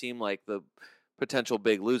 And it seemed like the potential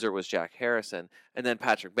big loser was Jack Harrison, and then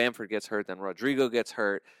Patrick Bamford gets hurt, then Rodrigo gets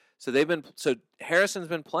hurt. So Harrison's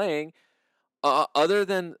been playing.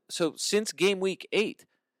 Since game week 8,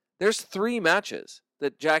 there's 3 matches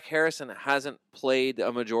that Jack Harrison hasn't played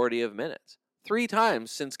a majority of minutes. 3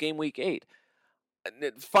 times since game week 8.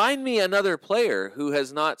 Find me another player who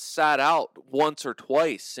has not sat out once or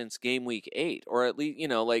twice since game week 8, or at least,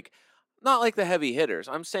 not like the heavy hitters.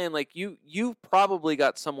 I'm saying like you probably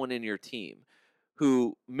got someone in your team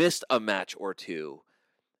who missed a match or 2,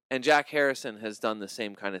 and Jack Harrison has done the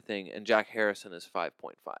same kind of thing, and Jack Harrison is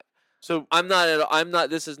 5.5. So I'm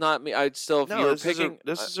not. This is not me. I'd still. If no, you're this picking,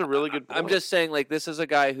 is a really good point. I'm just saying, like, this is a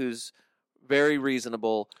guy who's very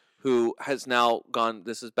reasonable, who has now gone.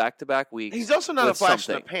 This is back-to-back weeks. He's also not a with flash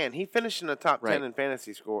in the something. pan. He finished in the top 10 Right. in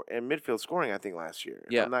fantasy score and midfield scoring, I think, last year.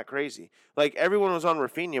 Yeah. I'm not crazy. Like, everyone was on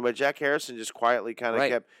Rafinha, but Jack Harrison just quietly kind of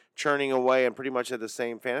Right. kept churning away and pretty much had the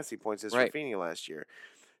same fantasy points as Right. Rafinha last year.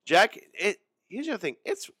 Jack, here's the other thing.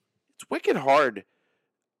 It's wicked hard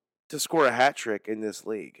to score a hat trick in this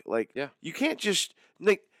league. Like, Yeah. you can't just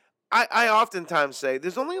like. I oftentimes say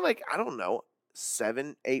there's only like, I don't know,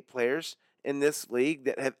 7, 8 players in this league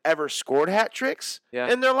that have ever scored hat tricks Yeah.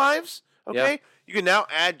 in their lives. Yeah. Okay, you can now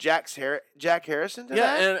add Jack Harrison to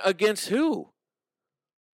Yeah, that. and against who?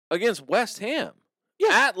 Against West Ham. Yeah.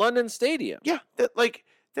 At London Stadium. Yeah,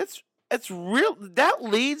 that's real. That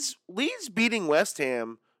Leeds beating West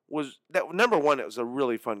Ham was that number one. It was a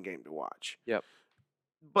really fun game to watch. Yep.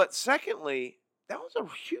 But secondly, that was a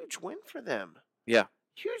huge win for them. Yeah.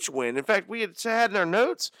 Huge win. In fact, we had in our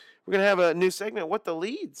notes we're gonna have a new segment. What the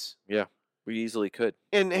Leeds? We easily could.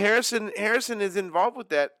 And Harrison is involved with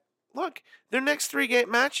that. Look, their next 3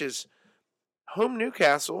 game matches: home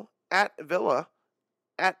Newcastle, at Villa,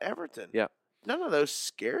 at Everton. Yeah. None of those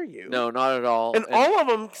scare you. No, not at all. And all of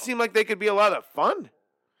them seem like they could be a lot of fun.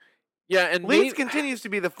 Yeah, and Leeds continues to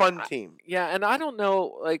be the fun team. Yeah, and I don't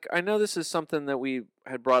know, like, I know this is something that we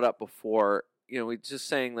had brought up before. We just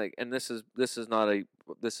saying, like, and this is not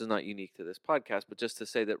unique to this podcast, but just to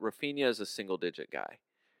say that Rafinha is a single digit guy.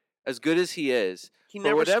 As good as he is, He for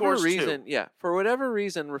never whatever scores reason, 2. for whatever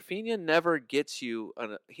reason, Rafinha never gets you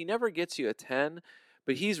a 10,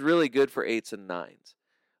 but he's really good for 8s and 9s.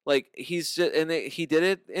 Like, he's just, and he did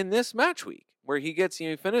it in this match week where he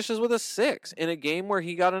finishes with a 6 in a game where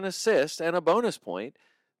he got an assist and a bonus point.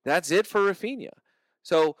 That's it for Rafinha.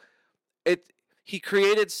 So he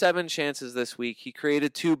created 7 chances this week. He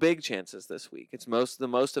created 2 big chances this week. It's the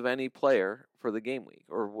most of any player for the game week,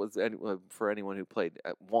 or for anyone who played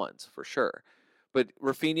at once, for sure. But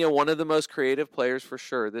Rafinha, one of the most creative players for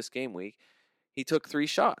sure this game week, he took 3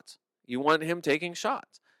 shots. You want him taking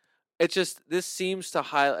shots. It's just, this seems to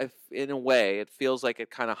highlight, in a way, it feels like it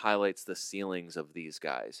kind of highlights the ceilings of these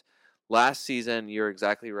guys. Last season, you're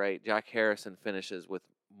exactly right. Jack Harrison finishes with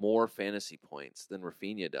more fantasy points than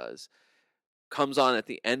Rafinha does. Comes on at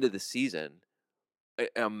the end of the season,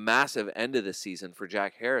 a massive end of the season for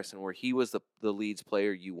Jack Harrison, where he was the Leeds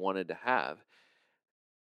player you wanted to have.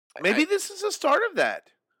 Maybe this is the start of that.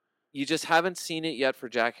 You just haven't seen it yet for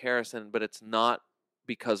Jack Harrison, but it's not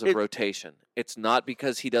because of rotation. It's not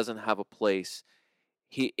because he doesn't have a place.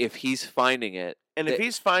 If he's finding it, And if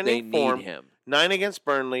he's they finding form, need him. 9 against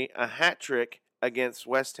Burnley, a hat trick against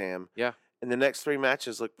West Ham. Yeah. And the next 3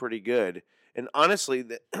 matches look pretty good. And honestly,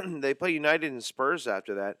 they play United and Spurs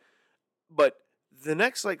after that. But the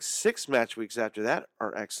next 6 match weeks after that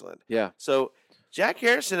are excellent. Yeah. So Jack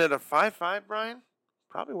Harrison at a 5.5, Brian,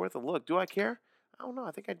 probably worth a look. Do I care? I don't know.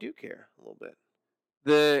 I think I do care a little bit.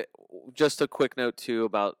 Just a quick note too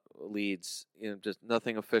about Leeds. Just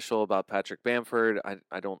nothing official about Patrick Bamford.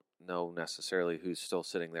 I don't know necessarily who's still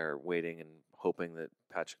sitting there waiting and hoping that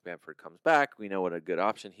Patrick Bamford comes back. We know what a good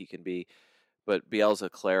option he can be, but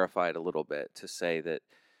Bielsa clarified a little bit to say that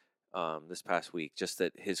this past week. Just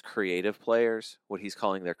that his creative players, what he's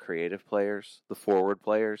calling their creative players, the forward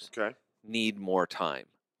players, Okay. need more time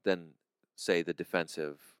than, say, the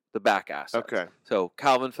back assets. Okay. So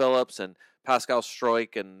Calvin Phillips and Pascal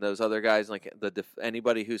Stroik and those other guys, like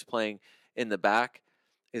anybody who's playing in the back,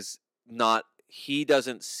 is not. He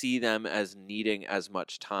doesn't see them as needing as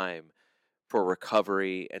much time for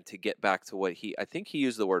recovery and to get back to what I think he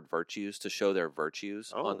used the word virtues, to show their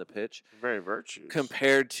virtues on the pitch, Very virtuous.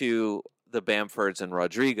 compared to the Bamfords and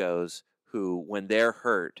Rodrigos, who, when they're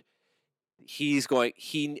hurt,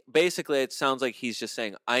 basically, it sounds like he's just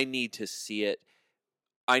saying, I need to see it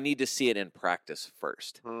in practice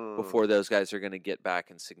first before those guys are going to get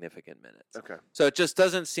back in significant minutes. Okay. So it just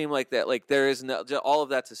doesn't seem like that. Like, there is no, all of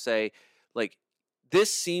that to say, like, this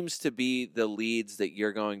seems to be the leads that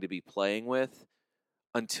you're going to be playing with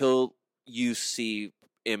until you see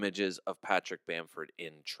images of Patrick Bamford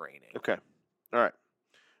in training. Okay. All right.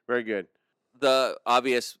 Very good. The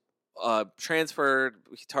obvious transfer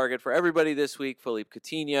target for everybody this week, Philippe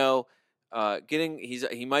Coutinho.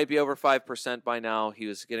 He might be over 5% by now. He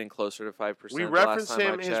was getting closer to 5%. We last referenced time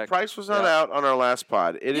him. I His checked. price was not out on our last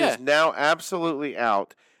pod. It is Yeah. now absolutely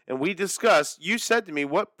out. And we discussed, you said to me, at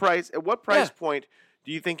what price point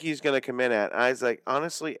do you think he's going to come in at? I was like,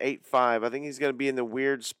 honestly, 8.5. I think he's going to be in the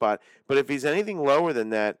weird spot. But if he's anything lower than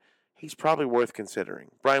that, he's probably worth considering.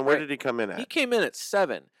 Brian, where Right. did he come in He at? came in at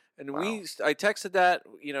 7. And Wow. I texted that,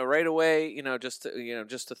 right away, just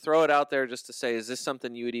to throw it out there, just to say, is this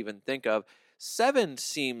something you would even think of? 7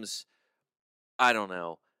 seems, I don't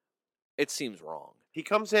know, it seems wrong. He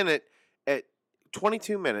comes in at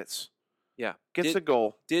 22 minutes, Yeah, gets a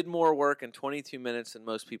goal. did more work in 22 minutes than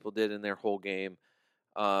most people did in their whole game.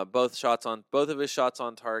 Both of his shots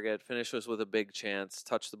on target, finishes with a big chance,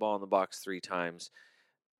 touched the ball in the box 3 times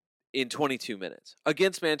in 22 minutes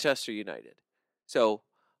against Manchester United. So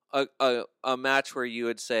a match where you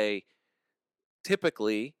would say,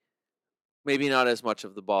 typically, maybe not as much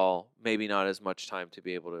of the ball, maybe not as much time to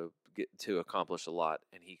be able to get to accomplish a lot,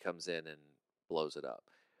 and he comes in and blows it up.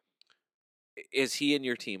 Is he in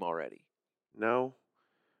your team already? No.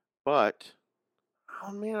 But,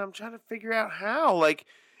 oh man, I'm trying to figure out how. Like,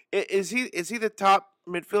 is he the top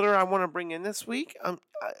midfielder I want to bring in this week?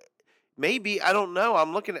 Maybe. I don't know.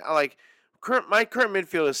 I'm looking at, like, my current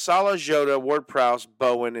midfield is Salah, Jota, Ward-Prowse,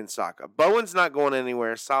 Bowen, and Saka. Bowen's not going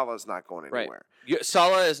anywhere. Salah's not going anywhere. You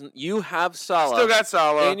have Salah Still got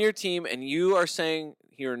Salah. in your team, and you are saying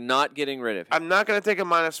you're not getting rid of him. I'm not going to take a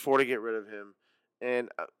 -4 to get rid of him. And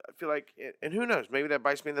I feel like, and who knows, maybe that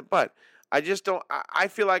bites me in the butt. I just don't, I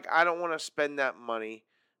feel like I don't want to spend that money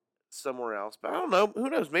somewhere else. But I don't know. Who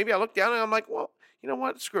knows? Maybe I look down and I'm like, well, you know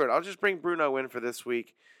what? Screw it. I'll just bring Bruno in for this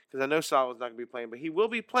week because I know Salah's not going to be playing. But he will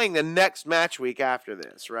be playing the next match week after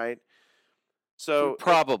this, right? So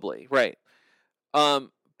Probably, right.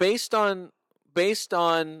 Based on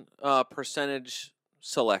percentage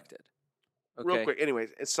selected. Okay. real quick,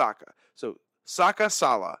 anyways, it's Saka. So Saka,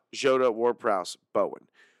 Salah, Jota, Ward-Prowse, Bowen.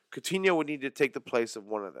 Coutinho would need to take the place of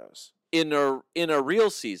one of those. In a real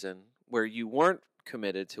season where you weren't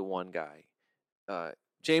committed to one guy,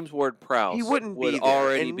 James Ward-Prowse He wouldn't be there,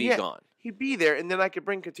 already and be yet- gone. He'd be there, and then I could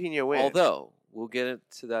bring Coutinho in. Although we'll get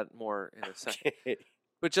into that more in a second.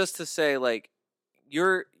 But just to say, like,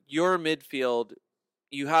 your midfield,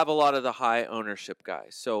 you have a lot of the high ownership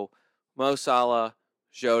guys. So Mo Salah,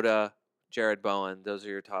 Jota, Jared Bowen, those are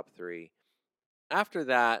your top 3. After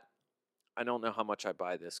that, I don't know how much I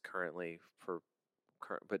buy this currently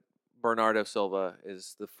but Bernardo Silva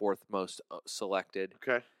is the 4th most selected.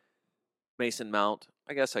 Okay. Mason Mount,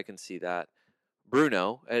 I guess I can see that.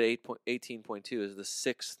 Bruno at 18.2 is the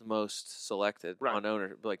 6th most selected Right. on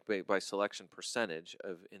owner, like by selection percentage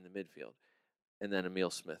in the midfield, and then Emile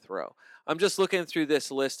Smith Rowe. I'm just looking through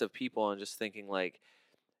this list of people and just thinking, like,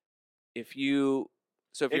 if you're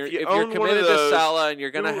own one of committed to those, Salah and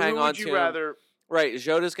you're going to hang who on would to you him, rather? right?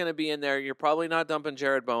 Jota's going to be in there. You're probably not dumping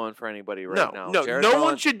Jared Bowen for anybody right now. No, Jared no Bowen,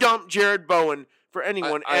 one should dump Jared Bowen for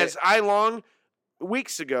anyone. As I long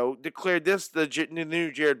weeks ago declared this the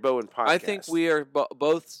new Jared Bowen podcast. I think we are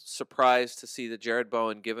both surprised to see that Jared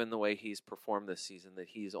Bowen, given the way he's performed this season, that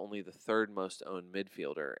he's only the 3rd most owned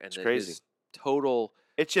midfielder, and It's that crazy. his total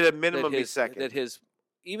It should at minimum that be his, second. that his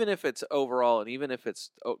even if it's overall and even if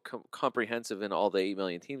it's comprehensive in all the 8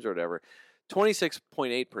 million teams or whatever,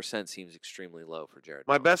 26.8% seems extremely low for Jared.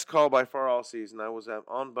 My Bowen. best call by far all season. I was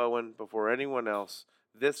on Bowen before anyone else.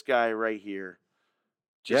 This guy right here.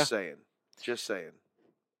 Just saying. Just saying.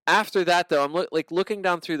 After that, though, I'm looking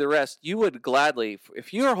down through the rest. You would gladly,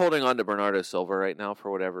 if you are holding on to Bernardo Silva right now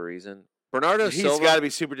for whatever reason, Bernardo He's Silva. got to be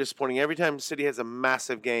super disappointing. Every time City has a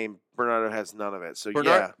massive game, Bernardo has none of it. So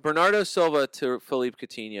yeah, Bernardo Silva to Philippe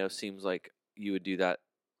Coutinho seems like you would do that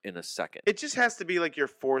in a second. it just has to be like your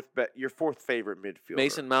fourth favorite midfielder.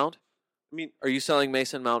 Mason Mount? I mean, Are you selling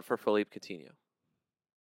Mason Mount for Philippe Coutinho?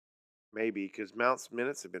 maybe because Mount's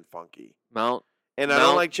minutes have been funky, Mount and I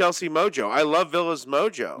don't like Chelsea mojo. I love Villa's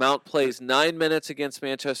mojo. Mount plays 9 minutes against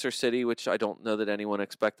Manchester City, which I don't know that anyone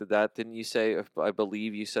expected that. Didn't you say? I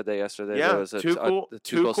believe you said that yesterday. Yeah, there was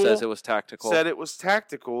Tuchel says it was tactical. Said it was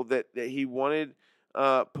tactical that he wanted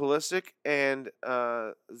Pulisic and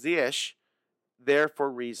Ziyech there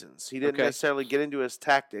for reasons. He didn't necessarily get into his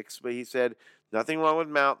tactics, but he said nothing wrong with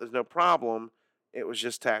Mount. There's no problem. It was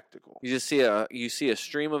just tactical. You see a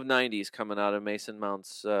stream of 90s coming out of Mason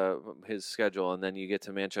Mount's his schedule, and then you get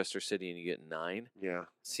to Manchester City and you get 9. Yeah,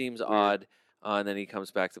 Seems odd, and then he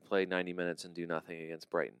comes back to play 90 minutes and do nothing against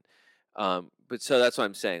Brighton. But so that's what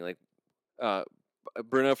I'm saying. Like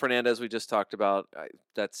Bruno Fernandes, we just talked about.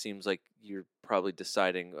 That seems like you're probably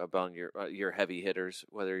deciding about your heavy hitters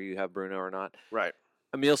whether you have Bruno or not. right.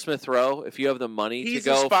 Emile Smith-Rowe, if you have the money He's to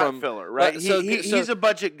go a spot from filler, right? He's so a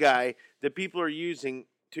budget guy that people are using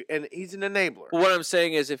to, and he's an enabler. what I'm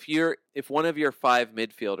saying is, if one of your 5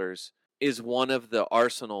 midfielders is one of the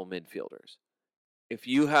Arsenal midfielders, if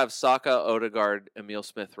you have Saka, Odegaard, Emile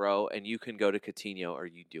Smith-Rowe, and you can go to Coutinho, are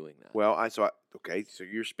you doing that? Well, okay, so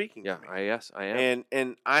you're speaking Yeah, to me. I am.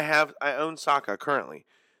 And I own Saka currently.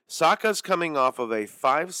 Saka's coming off of a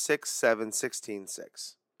 5.67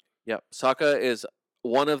 16.6. Yep, Saka is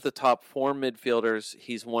one of the top 4 midfielders.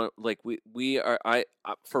 He's one like we are.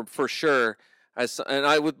 For sure. And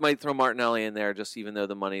I might throw Martinelli in there, just even though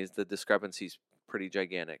the discrepancy's pretty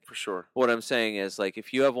gigantic. For sure. What I'm saying is, like,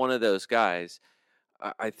 if you have one of those guys,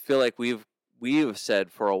 I feel like we've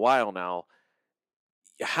said for a while now,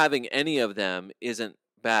 having any of them isn't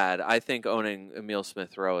bad. I think owning Emile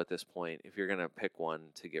Smith-Rowe at this point, if you're going to pick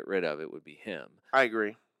one to get rid of, it would be him. I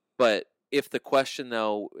agree. But if the question,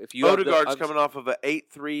 though, if you Odegaard's coming off of a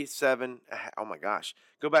 8.37. Oh my gosh!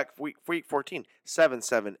 Go back week 14.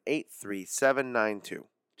 7.7 8.3 7.92.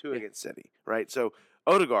 2 against City. Right. So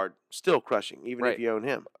Odegaard still crushing, even if you own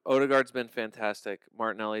him. Odegaard's been fantastic.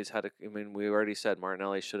 Martinelli's had we already said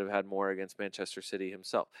Martinelli should have had more against Manchester City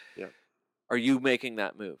himself. Yeah. Are you making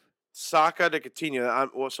that move? Saka to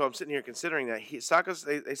Coutinho. So I'm sitting here considering that Saka's.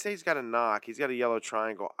 They say he's got a knock. He's got a yellow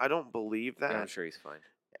triangle. I don't believe that. Yeah, I'm sure he's fine.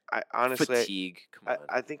 I honestly, fatigue. Come on.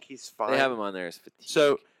 I think he's fine. They have him on there as fatigue.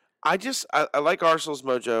 So I like Arsenal's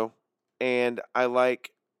mojo, and I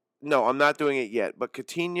like. No, I'm not doing it yet. But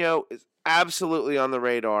Coutinho is absolutely on the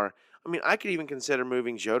radar. I mean, I could even consider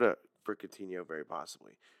moving Jota for Coutinho, very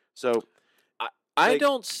possibly. So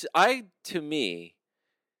to me,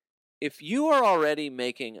 if you are already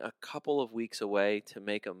making a couple of weeks away to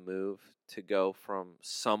make a move to go from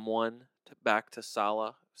someone back to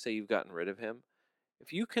Salah, say you've gotten rid of him,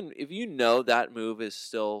 if you know that move is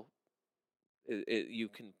still, you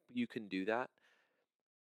can do that.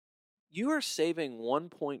 You are saving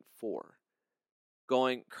 1.4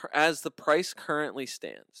 going as the price currently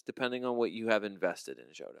stands, depending on what you have invested in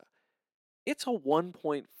Jota. It's a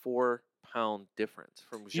 1.4 pound difference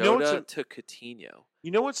from Jota to Coutinho. You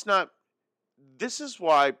know what's not? This is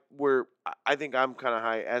why I think I'm kind of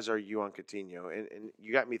high, as are you, on Coutinho, and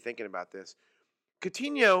you got me thinking about this.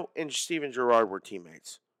 Coutinho and Steven Gerrard were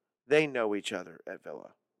teammates. They know each other at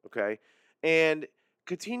Villa, okay? And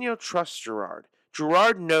Coutinho trusts Gerrard.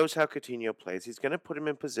 Gerrard knows how Coutinho plays. He's going to put him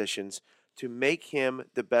in positions to make him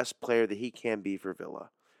the best player that he can be for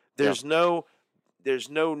Villa. There's not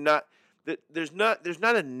a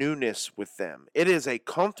newness with them. It is a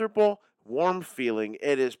comfortable, warm feeling.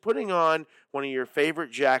 It is putting on one of your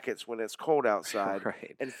favorite jackets when it's cold outside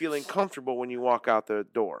and feeling comfortable when you walk out the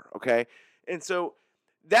door, okay? And so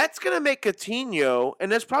that's going to make Coutinho,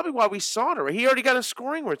 and that's probably why we saw it already. He already got a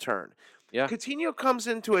scoring return. Yeah. Coutinho comes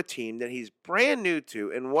into a team that he's brand new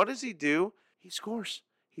to, and what does he do? He scores.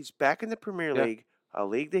 He's back in the Premier League, a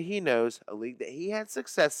league that he knows, a league that he had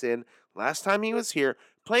success in last time he was here,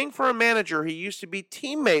 playing for a manager he used to be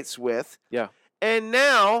teammates with. Yeah. And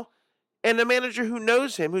now, and a manager who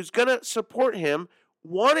knows him, who's going to support him,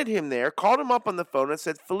 wanted him there, called him up on the phone and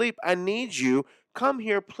said, Philippe, I need you. Come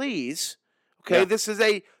here, please. Okay, This is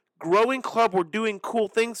a growing club. We're doing cool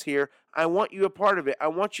things here. I want you a part of it. I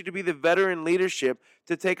want you to be the veteran leadership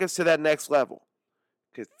to take us to that next level.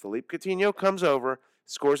 Because Philippe Coutinho comes over,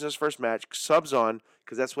 scores in his first match, subs on,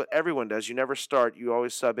 because that's what everyone does. You never start. You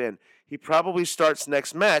always sub in. He probably starts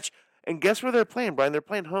next match. And guess where they're playing, Brian? They're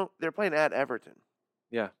playing home. They're playing at Everton.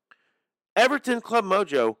 Yeah. Everton Club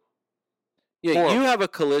Mojo. Yeah, Horrible. you have a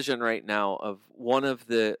collision right now of one of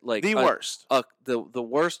the The worst. the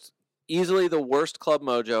worst, easily the worst Club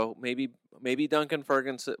Mojo. Maybe Duncan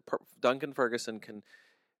Ferguson can,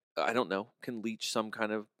 I don't know, can leech some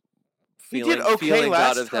kind of He did okay feelings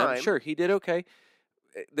last out of them. time. Sure, he did okay.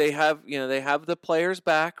 They have the players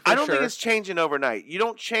back. For I don't sure. think it's changing overnight. You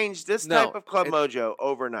don't change this No, type of Club it- Mojo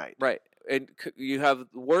overnight. Right, and you have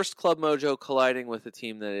worst Club Mojo colliding with a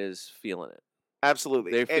team that is feeling it.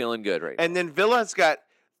 Absolutely. They're And- feeling good right And now. then Villa's got,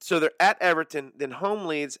 so they're at Everton, then home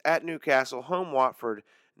Leeds, at Newcastle, home Watford,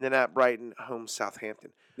 and then at Brighton, home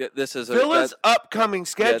Southampton. This is Villa's upcoming that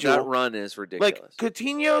schedule, run is like ridiculous.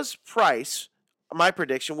 Coutinho's price, my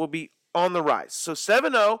prediction will be on the rise. So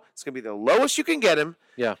 7-0, it's going to be the lowest you can get him.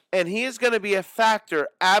 Yeah. And he is going to be a factor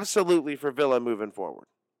absolutely for Villa moving forward,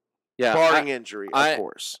 Yeah, barring injury, of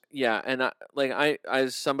course. Yeah, and I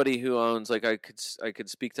as somebody who owns, like, I could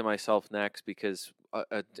speak to myself next because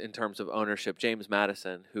in terms of ownership, James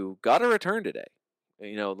Madison, who got a return today,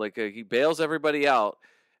 he bails everybody out.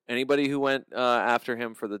 Anybody who went after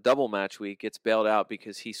him for the double match week gets bailed out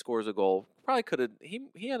because he scores a goal. Probably could have.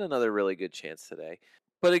 He had another really good chance today,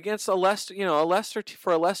 but against a Leicester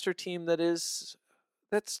Leicester team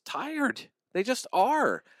that's tired. They just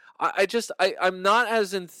are. I'm not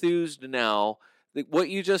as enthused now. What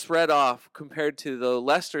you just read off compared to the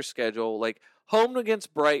Leicester schedule, like home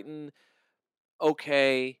against Brighton,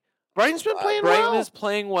 okay. Brighton's been playing Brighton well. is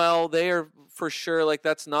playing well. They are for sure. Like,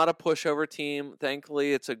 that's not a pushover team.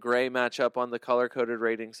 Thankfully, it's a gray matchup on the color-coded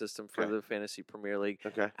rating system for Okay. the Fantasy Premier League.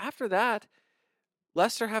 Okay. After that,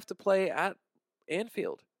 Leicester have to play at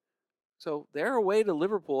Anfield, so they're away to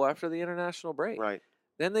Liverpool after the international break. Right.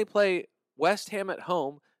 Then they play West Ham at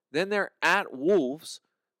home. Then they're at Wolves,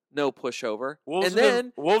 no pushover. Wolves, and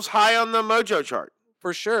then Wolves high on the Mojo chart.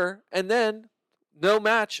 for sure, and then no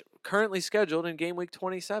match currently scheduled in game week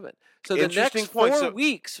 27. So the Interesting next point. 4 So-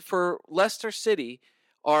 weeks for Leicester City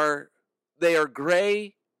are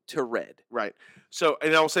gray to red. Right. So,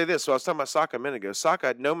 and I will say this. So I was talking about Saka a minute ago. Saka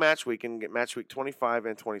had no match week and get match week 25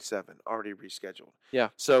 and 27 already rescheduled. Yeah.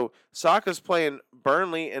 So Saka's playing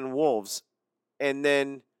Burnley and Wolves, and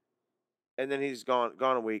then he's gone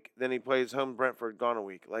a week. Then he plays home Brentford, gone a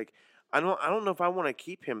week. Like, I don't know if I want to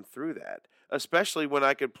keep him through that, especially when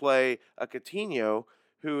I could play a Coutinho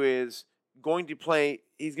who is going to play.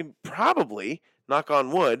 He's going to probably, knock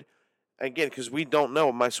on wood, again, because we don't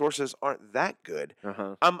know. My sources aren't that good.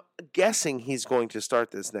 Uh-huh. I'm guessing he's going to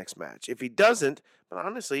start this next match. If he doesn't, but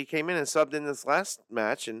honestly, he came in and subbed in this last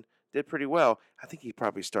match and did pretty well. I think he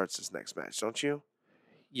probably starts this next match, don't you?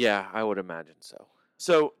 Yeah, I would imagine so.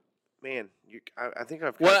 So, man, I think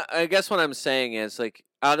I've What I guess what I'm saying is, like,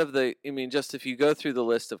 just if you go through the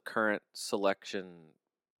list of current selection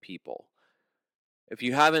people, if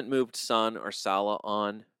you haven't moved Son or Salah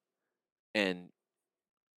on, and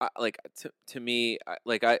to me,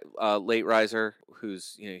 Late Riser,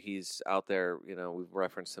 who's he's out there, we've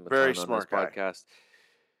referenced him a Very ton on smart this guy. podcast.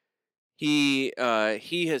 He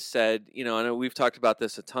has said, I know we've talked about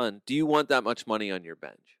this a ton. Do you want that much money on your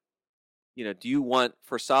bench? Do you want,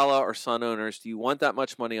 for Salah or Son owners, do you want that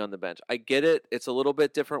much money on the bench? I get it. It's a little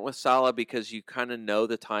bit different with Salah because you kind of know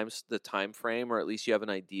the time frame, or at least you have an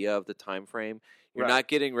idea of the time frame. You're Right. not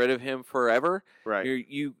getting rid of him forever. right.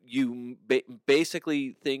 You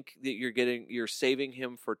basically think that you're saving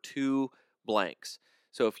him for 2 blanks.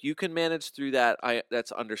 So if you can manage through that,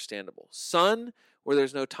 that's understandable. Son, where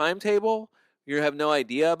there's no timetable, you have no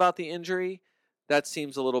idea about the injury, that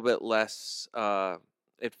seems a little bit less.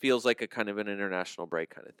 It feels like a kind of an international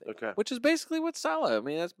break kind of thing. Okay. Which is basically what Salah. I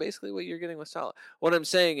mean, that's basically what you're getting with Salah. What I'm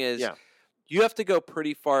saying is, Yeah. you have to go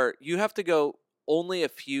pretty far. You have to go only a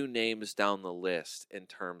few names down the list in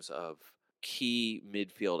terms of key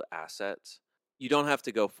midfield assets. You don't have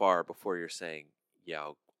to go far before you're saying,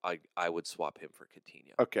 yeah, I would swap him for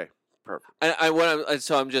Coutinho. Okay. Perfect.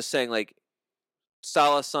 So I'm just saying, like,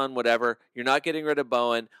 Salah, Son, whatever. You're not getting rid of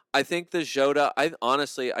Bowen. I think the Jota, I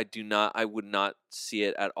would not see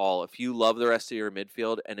it at all. If you love the rest of your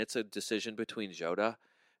midfield and it's a decision between Jota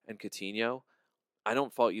and Coutinho, I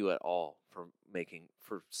don't fault you at all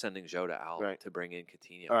for sending Jota out Right. to bring in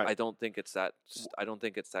Coutinho. All right. I don't think it's that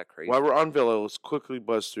crazy. While we're on Villa, let's quickly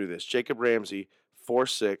buzz through this. Jacob Ramsey,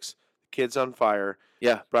 4'6", kid's on fire.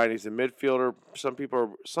 Yeah. Brian, he's a midfielder. Some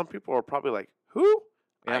people are probably like, who?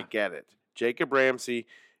 I Yeah. get it. Jacob Ramsey.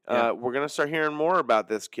 Yeah. We're going to start hearing more about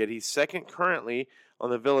this kid. He's second currently on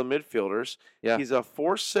the Villa midfielders. Yeah. He's a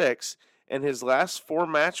 4'6", and his last 4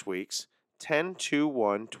 match weeks, 10, 2,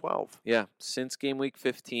 1, 12. Yeah, since game week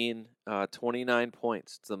 15, 29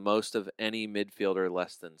 points. It's the most of any midfielder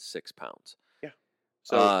less than 6 pounds.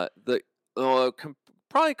 So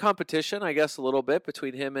probably competition, I guess, a little bit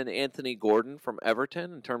between him and Anthony Gordon from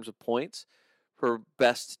Everton in terms of points for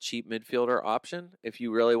best cheap midfielder option. If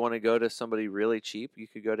you really want to go to somebody really cheap, you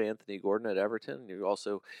could go to Anthony Gordon at Everton. You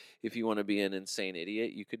also, if you want to be an insane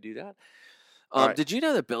idiot, you could do that. Right. Did you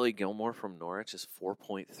know that Billy Gilmore from Norwich is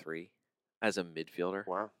 4.3 as a midfielder?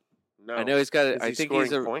 Wow. No. I know he's got. Is I he think scoring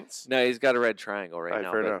he's a. points? No, he's got a red triangle right Right,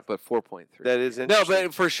 now, fair enough. but 4.3. That is No, interesting.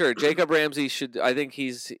 but for sure, Jacob Ramsey should. I think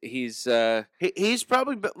he's. He's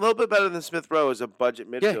probably a little bit better than Smith Rowe as a budget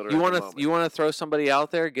midfielder. Yeah, at the you moment. want to throw somebody out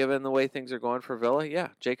there, given the way things are going for Villa? Yeah,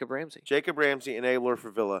 Jacob Ramsey. Jacob Ramsey, enabler for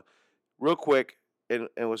Villa. Real quick, and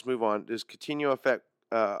let's move on. Does Coutinho affect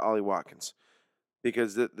Ollie Watkins?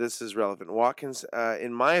 Because this is relevant. Watkins,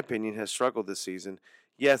 in my opinion, has struggled this season.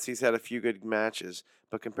 Yes, he's had a few good matches,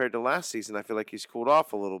 but compared to last season, I feel like he's cooled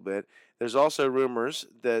off a little bit. There's also rumors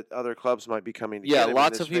that other clubs might be coming to Yeah, get him in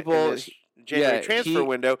lots this of people- in this January yeah, transfer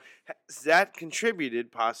window. Has that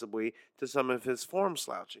contributed possibly to some of his form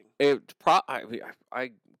slouching?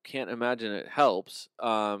 I can't imagine it helps.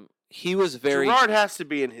 He was very. Gerrard has to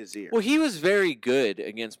be in his ear. Well, he was very good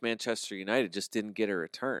against Manchester United, just didn't get a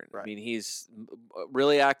return. Right. I mean, he's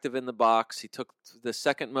really active in the box. He took the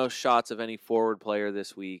second most shots of any forward player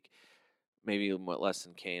this week, maybe less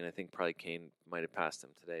than Kane. I think probably Kane might have passed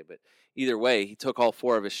him today. But either way, he took all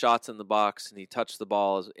 4 of his shots in the box, and he touched the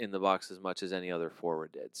ball in the box as much as any other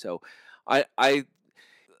forward did. So I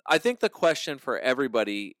think the question for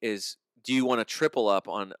everybody is, do you want to triple up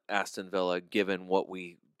on Aston Villa given what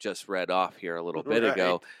we just read off here a little bit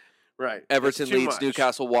ago? Right. Everton It's too leads much.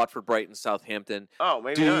 Newcastle, Watford, Brighton, Southampton. Oh,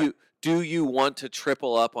 maybe not. Do you want to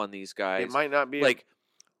triple up on these guys? It might not be like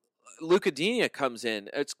Luca Digne comes in.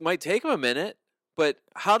 It might take him a minute, but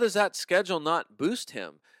how does that schedule not boost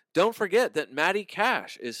him? Don't forget that Matty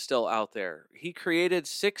Cash is still out there. He created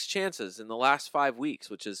 6 chances in the last 5 weeks,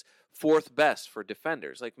 which is 4th best for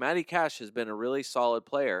defenders. Like Matty Cash has been a really solid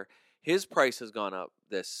player. His price has gone up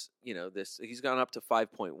he's gone up to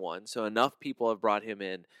 5.1. So enough people have brought him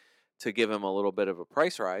in to give him a little bit of a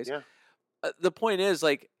price rise. Yeah. The point is,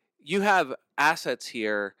 like, you have assets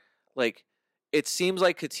here. Like, it seems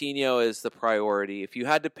like Coutinho is the priority. If you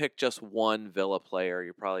had to pick just one Villa player,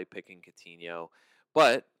 you're probably picking Coutinho.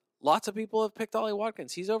 But lots of people have picked Ollie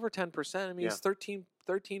Watkins. He's over 10%. I mean, he's 13%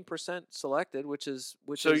 selected, which is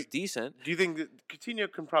decent. Do you think that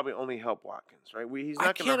Coutinho can probably only help Watkins, right? He's not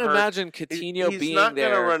I gonna can't hurt. imagine Coutinho He's being not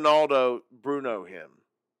there. going to Ronaldo Bruno him,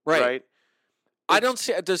 right? I don't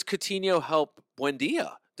see. Does Coutinho help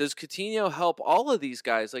Buendia? Does Coutinho help all of these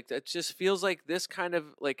guys? Like, that just feels like this kind of,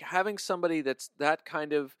 like, having somebody that's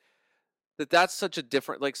such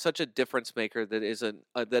a difference maker that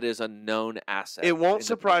is a known asset. It won't in the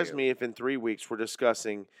surprise Premier me if in 3 weeks we're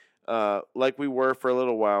discussing, like we were for a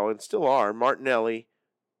little while and still are, Martinelli,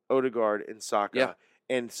 Odegaard, and Saka, Yeah.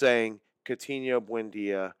 and saying Coutinho,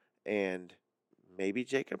 Buendia, and maybe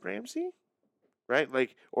Jacob Ramsey, right?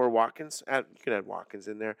 Like, or Watkins. You can add Watkins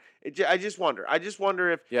in there. I just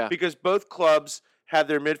wonder. If Yeah. because both clubs have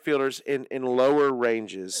their midfielders in lower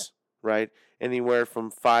ranges, right? Anywhere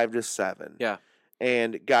from 5 to 7. Yeah.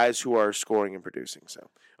 And guys who are scoring and producing.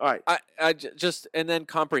 So, all right. And then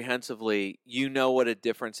comprehensively, you know what a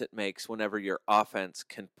difference it makes whenever your offense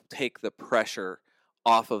can take the pressure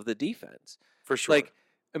off of the defense. For sure. Like,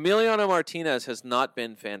 Emiliano Martinez has not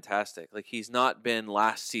been fantastic. Like, he's not been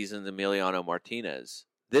last season's Emiliano Martinez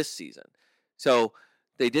this season. So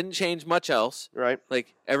they didn't change much else. right.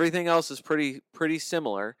 Like, everything else is pretty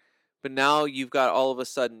similar. But now you've got, all of a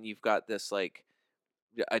sudden, you've got this, like,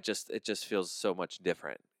 it just feels so much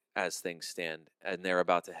different as things stand, and they're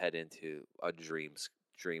about to head into a dream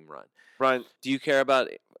run. Brian, Do you care about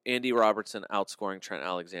Andy Robertson outscoring Trent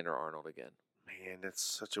Alexander-Arnold again? man, that's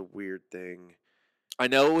such a weird thing. I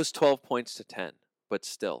know it was 12 points to 10, but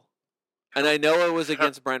still. And I know it was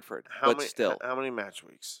against Brentford, but still. How many match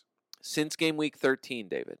weeks? Since game week 13,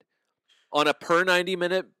 David. On a per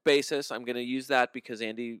 90-minute basis, I'm going to use that because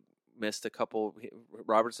Robertson missed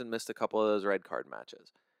a couple of those red card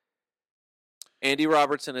matches. Andy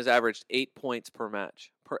Robertson has averaged 8 points per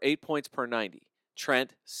match, 8 points per 90.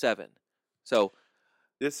 Trent, 7. So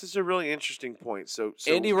This is a really interesting point. So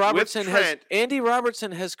Andy with Robertson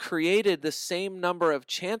Trent, has created the same number of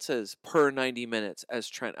chances per 90 minutes as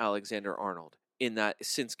Trent Alexander-Arnold in that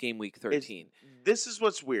since game week 13. This is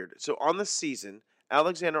what's weird. So on the season,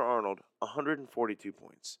 Alexander-Arnold 142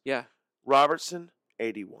 points. Yeah. Robertson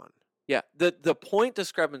 81. Yeah, the point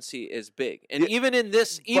discrepancy is big, and Yeah, even in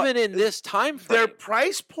this time frame, Their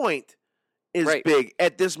price point is Right. big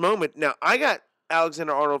at this moment. Now, I got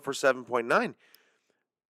Alexander-Arnold for 7.9.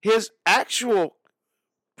 His actual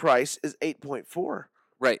price is 8.4.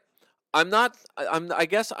 right? I'm not. I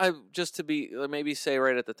guess I just to be maybe say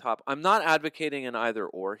right at the top. I'm not advocating an either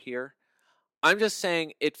or here. I'm just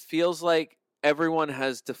saying it feels like everyone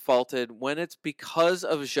has defaulted when it's because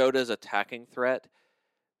of Jota's attacking threat.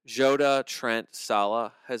 Jota, Trent,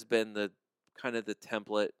 Salah has been the kind of the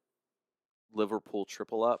template Liverpool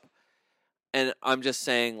triple up. And I'm just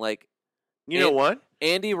saying, like, You know what?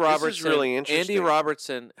 Andy Robertson. This is really interesting. Andy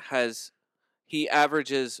Robertson he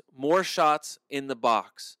averages more shots in the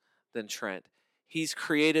box than Trent. He's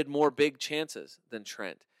created more big chances than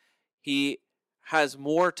Trent. He has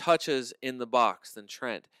more touches in the box than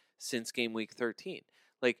Trent since game week 13.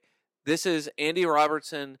 Like, this is Andy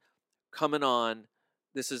Robertson coming on.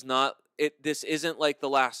 This is not it. This isn't like the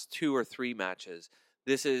last 2 or 3 matches.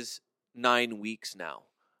 This is 9 weeks now.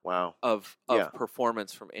 Wow. Of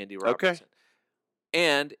performance from Andy Robertson. Okay.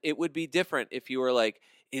 And it would be different if you were like,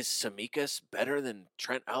 is Tsimikas better than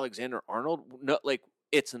Trent Alexander-Arnold? No, like,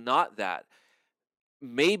 it's not that.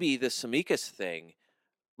 Maybe the Tsimikas thing,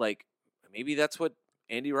 like, maybe that's what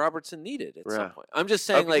Andy Robertson needed at some point. I'm just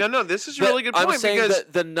saying, like, no, this is a really good point. I'm saying because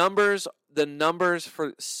the numbers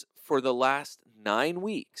for the last 9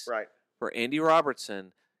 weeks, right, for Andy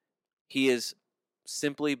Robertson, he has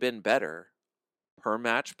simply been better per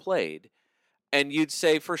match played. And you'd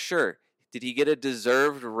say for sure, did he get a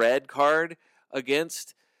deserved red card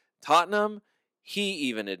against Tottenham? He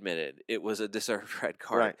even admitted it was a deserved red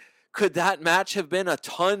card. Right. Could that match have been a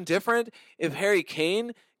ton different if Harry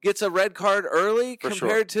Kane gets a red card early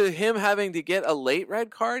compared to him having to get a late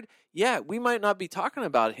red card? Yeah, we might not be talking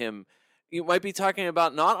about him. You might be talking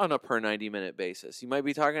about not on a per 90-minute basis. You might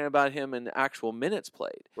be talking about him in actual minutes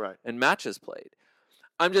played, right, and matches played.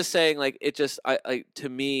 I'm just saying, like, it just, to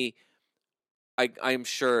me, I'm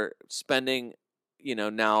sure spending,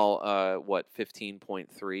 now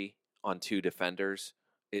 15.3 on 2 defenders,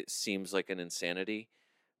 it seems like an insanity.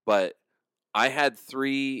 But I had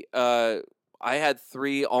 3 almost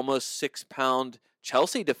 6-pound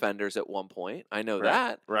Chelsea defenders at one point. I know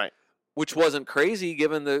that, right, which wasn't crazy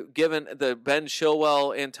given the Ben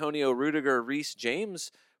Chilwell, Antonio Rudiger, Reece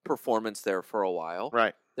James performance there for a while.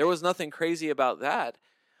 right. There was nothing crazy about that.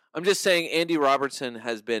 I'm just saying Andy Robertson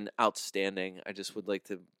has been outstanding. I just would like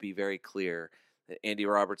to be very clear that Andy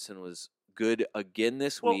Robertson was good again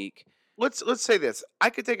this week. Let's say this. I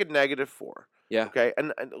could take a -4. Yeah. Okay.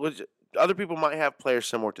 And other people might have players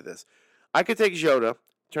similar to this. I could take Jota,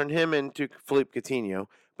 turn him into Philippe Coutinho,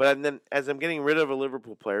 but then as I'm getting rid of a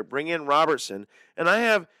Liverpool player, bring in Robertson, and I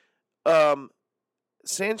have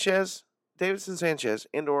Sanchez, Davidson Sanchez,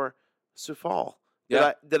 and/or Sufal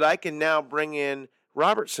that I can now bring in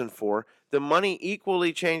Robertson for. The money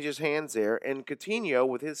equally changes hands there, and Coutinho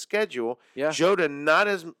with his schedule, Jota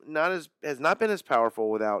has not been as powerful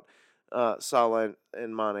without Salah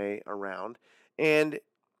and Mane around, and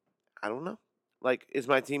I don't know. Like, is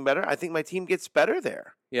my team better? I think my team gets better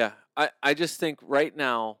there. Yeah, I just think right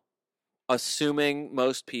now, assuming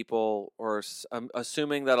most people, or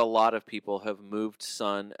assuming that a lot of people have moved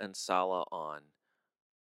Son and Salah on,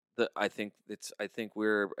 I think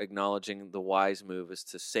we're acknowledging the wise move is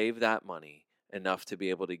to save that money enough to be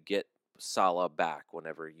able to get Salah back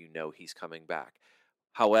whenever you know he's coming back.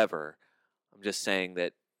 However, I'm just saying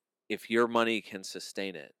that if your money can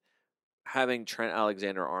sustain it, having Trent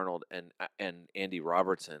Alexander-Arnold and Andy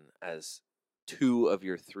Robertson as 2 of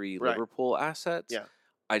your 3 Liverpool assets,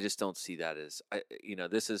 I just don't see that as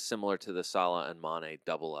this is similar to the Salah and Mane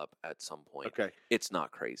double up at some point. Okay, it's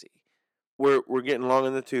not crazy. We're getting long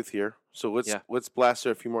in the tooth here, so let's blast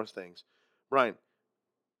through a few more things. Brian,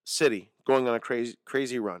 City going on a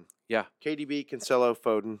crazy run. Yeah, KDB, Cancelo,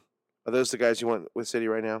 Foden. Are those the guys you want with City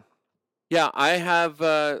right now? Yeah, I have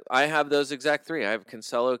those exact 3. I have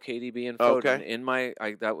Cancelo, KDB, and Foden in my.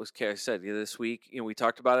 That was I said this week. We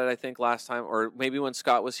talked about it. I think last time, or maybe when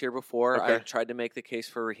Scott was here before. I tried to make the case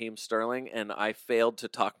for Raheem Sterling, and I failed to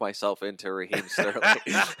talk myself into Raheem Sterling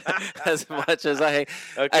as much as I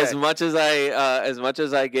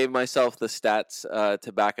gave myself the stats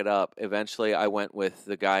to back it up. Eventually, I went with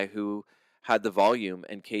the guy who had the volume,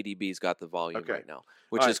 and KDB's got the volume right now,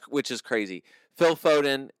 which is crazy. Phil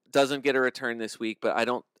Foden doesn't get a return this week, but I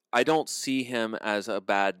don't see him as a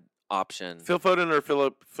bad option. Phil Foden or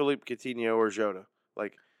Philippe Coutinho or Jota?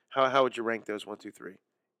 Like, how would you rank those 1, 2, 3?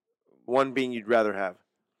 One being you'd rather have.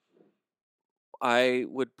 I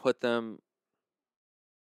would put them.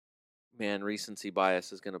 Man, recency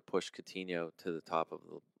bias is going to push Coutinho to the top of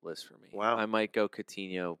the list for me. Wow. I might go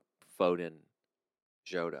Coutinho, Foden,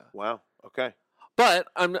 Jota. Wow. Okay. But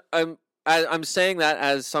I'm saying that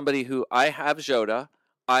as somebody who I have Jota.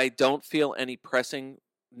 I don't feel any pressing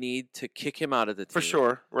need to kick him out of the team. For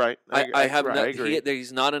sure, right. I have right, no. I agree.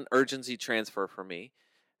 He's not an urgency transfer for me.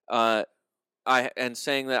 And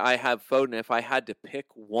saying that I have Foden. If I had to pick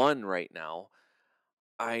one right now,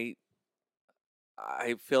 I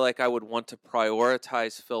feel like I would want to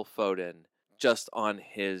prioritize Phil Foden just on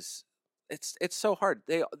his. It's so hard.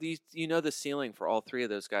 The ceiling for all three of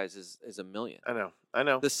those guys is $1 million. I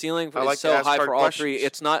know. The ceiling I is like to so ask high hard for all three.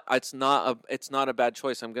 questions. It's not a bad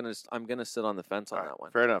choice. I'm gonna sit on the fence on All right, that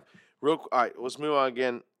one. fair enough. All right, let's move on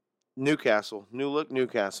again. Newcastle, new look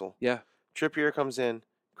Newcastle. Yeah. Trippier comes in.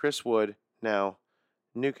 Chris Wood now,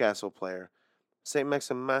 Newcastle player. St.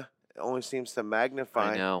 Maximin only seems to I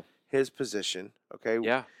magnify know. his position. Okay.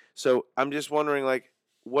 Yeah. So I'm just wondering, like,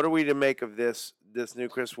 what are we to make of this new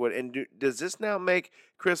Chris Wood? And does this now make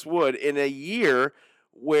Chris Wood in a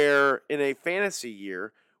fantasy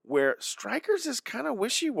year where strikers is kind of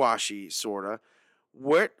wishy-washy, sorta?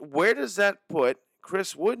 Where does that put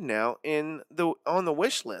Chris Wood now on the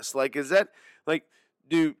wish list? Like, is that like,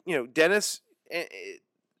 Dennis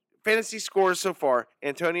fantasy scores so far?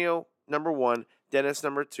 Antonio number 1, Dennis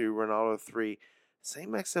number 2, Ronaldo 3,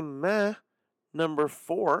 Saint Maximin number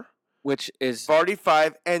 4. Which is Vardy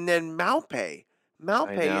 5, and then Malpay. know.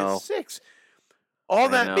 Malpay is 6. All I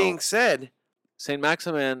that know. being said, St.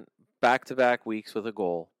 Maximin back-to-back weeks with a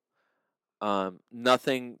goal.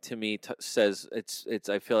 Nothing to me says it's.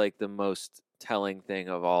 I feel like the most telling thing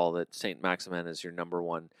of all that St. Maximin is your number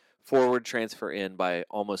 1 forward transfer in by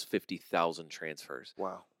almost 50,000 transfers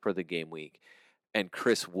wow. for the game week, and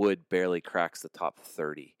Chris Wood barely cracks the top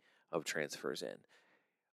 30 of transfers in.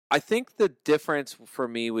 I think the difference for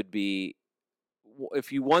me would be,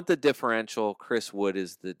 if you want the differential, Chris Wood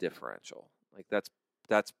is the differential. Like that's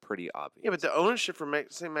pretty obvious. Yeah, but the ownership for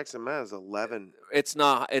St. Maximin is 11. It's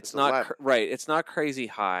not. It's not 11. right. It's not crazy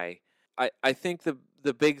high. I think the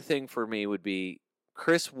big thing for me would be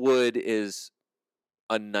Chris Wood is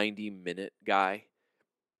a 90-minute guy.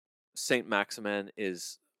 St. Maximin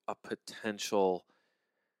is a potential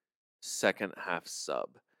second half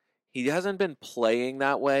sub. He hasn't been playing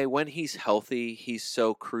that way. When he's healthy, he's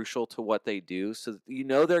so crucial to what they do. So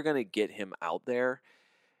they're going to get him out there.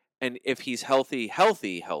 And if he's healthy,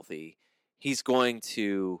 he's going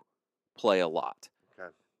to play a lot.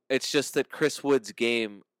 Okay. It's just that Chris Wood's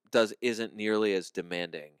game isn't nearly as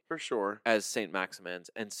demanding For sure. as St. Maximin's.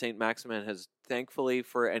 And St. Maximin has, thankfully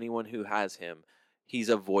for anyone who has him, he's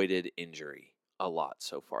avoided injury a lot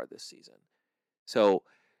so far this season. So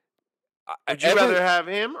Would you rather have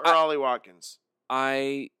him or Ollie Watkins?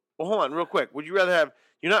 Well, hold on real quick. Would you rather have,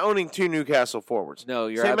 you're not owning 2 Newcastle forwards. No,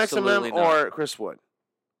 you're St. absolutely Maximin not. or Chris Wood?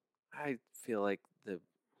 I feel like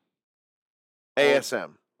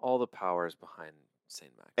ASM. all the powers behind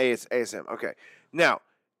St. Maximin. ASM. Okay. Now,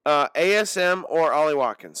 ASM or Ollie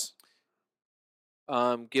Watkins?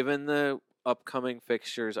 Given the upcoming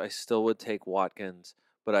fixtures, I still would take Watkins,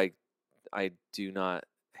 but I do not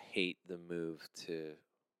hate the move to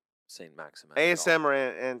St. Maximin. at all. ASM or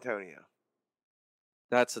Antonio?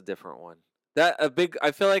 That's a different one.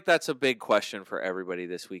 I feel like that's a big question for everybody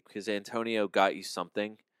this week because Antonio got you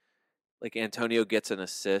something. Like Antonio gets an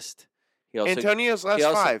assist. Antonio's last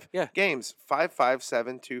 5 yeah. games,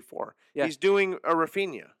 5-5-7-2-4. Yeah. He's doing a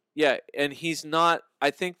Rafinha. Yeah, and he's not.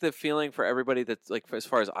 I think the feeling for everybody that's like, as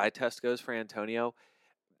far as eye test goes for Antonio,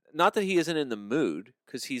 not that he isn't in the mood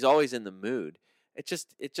because he's always in the mood. It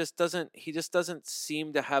just doesn't. He just doesn't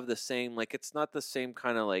seem to have the same. Like it's not the same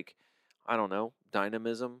kind of like, I don't know,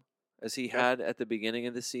 dynamism as he had at the beginning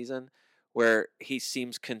of the season, where he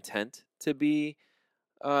seems content to be,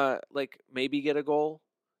 like maybe get a goal.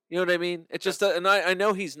 You know what I mean? It just, and I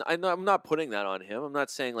know I'm not putting that on him. I'm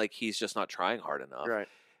not saying like he's just not trying hard enough. Right.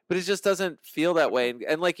 But it just doesn't feel that way.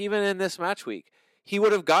 And like even in this match week, he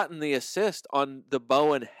would have gotten the assist on the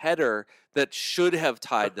Bowen header that should have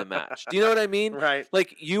tied the match. Do you know what I mean? Right.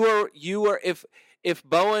 Like you are if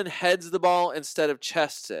Bowen heads the ball instead of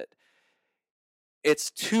chests it,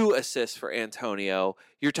 it's 2 assists for Antonio.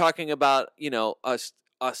 You're talking about,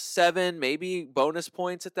 a 7, maybe bonus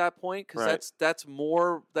points at that point because Right. that's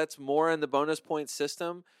more in the bonus point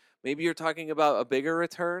system. Maybe you're talking about a bigger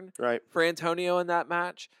return Right. for Antonio in that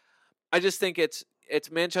match. I just think it's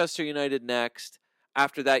Manchester United next.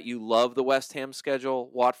 After that, you love the West Ham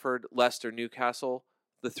schedule: Watford, Leicester, Newcastle.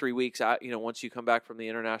 The 3 weeks out, once you come back from the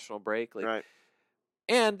international break, Right.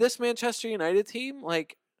 And this Manchester United team,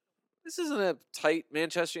 like, this isn't a tight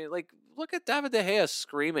Manchester United. Like, look at David De Gea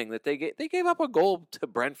screaming that they gave up a goal to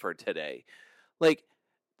Brentford today. Like,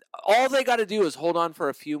 all they got to do is hold on for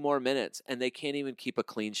a few more minutes, and they can't even keep a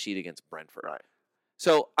clean sheet against Brentford. Right.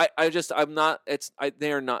 So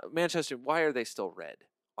they are not Manchester. Why are they still red?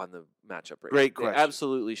 on the matchup rating. Great They question.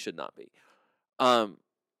 absolutely should not be. All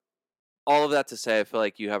of that to say, I feel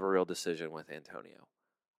like you have a real decision with Antonio.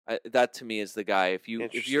 That to me is the guy.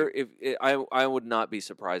 I would not be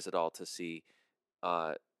surprised at all to see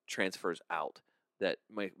transfers out. That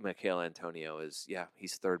Michael Antonio is,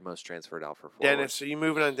 he's third most transferred out for forwards. Dennis, are you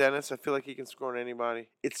moving on Dennis? I feel like he can score on anybody.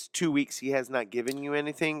 It's 2 weeks. He has not given you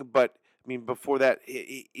anything, but I mean, before that,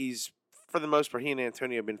 he's for the most part, he and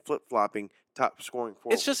Antonio have been flip flopping top scoring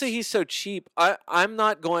forwards. It's just that he's so cheap. I'm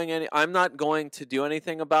not going to do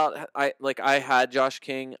anything about. I had Josh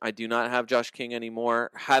King. I do not have Josh King anymore.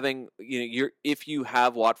 Having if you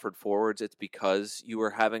have Watford forwards, it's because you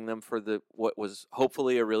were having them for what was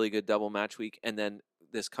hopefully a really good double match week, and then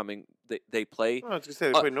this coming they play. Oh, I was gonna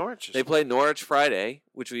say they play Norwich. They play Norwich Friday,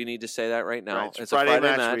 which we need to say that right now. Right, it's Friday a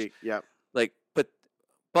Friday match. Week. Yep.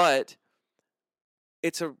 But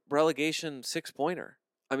it's a relegation 6-pointer.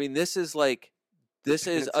 I mean, this is a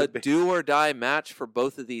do or die match for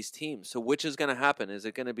both of these teams. So which is going to happen? Is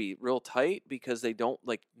it going to be real tight because they don't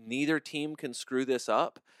neither team can screw this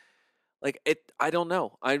up? I don't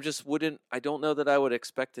know. I don't know that I would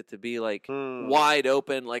expect it to be wide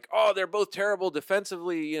open. They're both terrible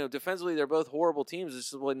defensively. Defensively they're both horrible teams.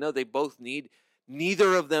 It's just, no, they both need.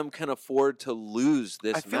 Neither of them can afford to lose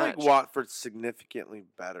this match. I feel like Watford's significantly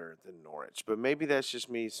better than Norwich, but maybe that's just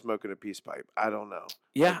me smoking a peace pipe. I don't know.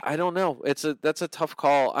 Yeah, I don't know. That's a tough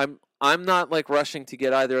call. I'm not rushing to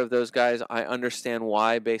get either of those guys. I understand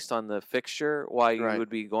why, based on the fixture, why you would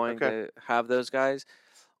be going to have those guys.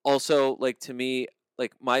 Also, to me,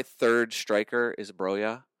 my third striker is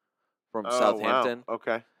Broja from Southampton. Wow.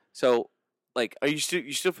 Okay. So, are you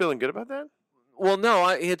still feeling good about that? Well,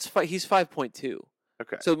 no, he's 5.2.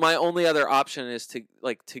 Okay. So my only other option is to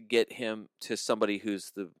get him to somebody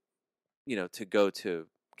who's to go to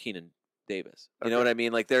Keenan Davis. You know what I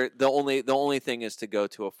mean? The only thing is to go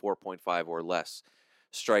to a 4.5 or less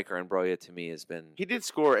striker, and Broja to me has been. He did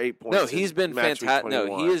score 8 points. No, he's been fantastic.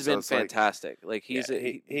 No, he has been fantastic.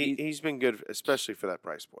 He's been good, especially for that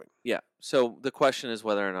price point. Yeah. So the question is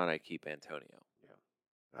whether or not I keep Antonio.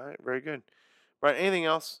 Yeah. All right. Very good. Right. Anything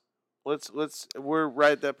else? We're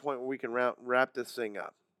right at that point where we can wrap this thing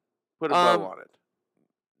up. Put a bow on it.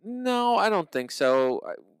 No, I don't think so.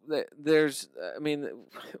 Unless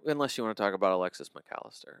you want to talk about Alexis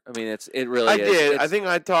McAllister. I mean, it really I is. did. I think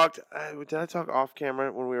I talked. Did I talk off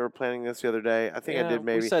camera when we were planning this the other day? I think I did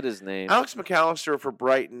maybe. We said his name. Alex McAllister for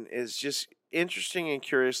Brighton is just interesting and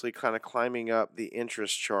curiously kind of climbing up the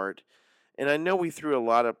interest chart. And I know we threw a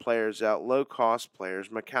lot of players out, low-cost players.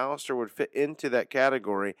 McAllister would fit into that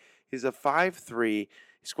category. He's a 5'3". He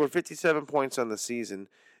scored 57 points on the season.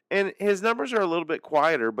 And his numbers are a little bit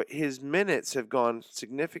quieter, but his minutes have gone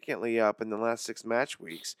significantly up in the last 6 match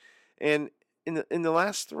weeks. And in the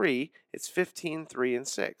last 3, it's 15, 3, and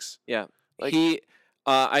 6. Yeah.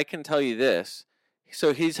 I can tell you this.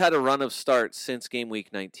 So he's had a run of starts since game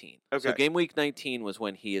week 19. Okay. So game week 19 was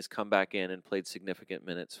when he has come back in and played significant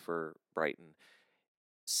minutes for Brighton.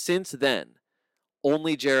 Since then,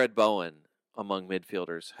 only Jared Bowen among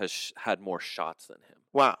midfielders has had more shots than him.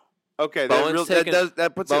 Wow. Okay,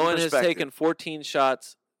 that puts Bowen it in perspective. has taken 14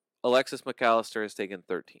 shots. Alexis McAllister has taken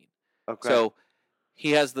 13. Okay. So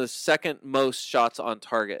he has the second most shots on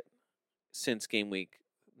target since game week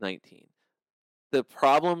 19. The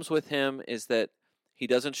problems with him is that he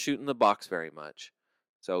doesn't shoot in the box very much.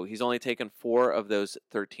 So he's only taken 4 of those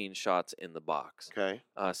 13 shots in the box. Okay.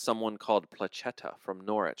 Someone called Placheta from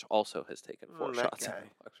Norwich also has taken 4 shots in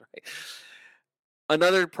the box. Right.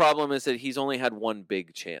 Another problem is that he's only had 1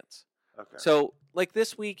 big chance. Okay. So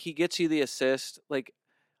this week he gets you the assist.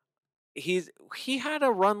 He had a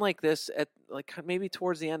run like this at maybe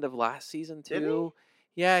towards the end of last season too. Did he?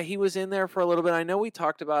 Yeah, he was in there for a little bit. I know we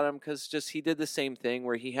talked about him because he did the same thing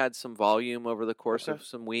where he had some volume over the course of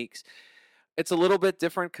some weeks. It's a little bit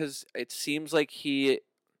different because it seems like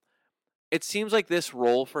this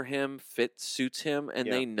role for him suits him,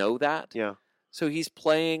 and they know that. Yeah. So he's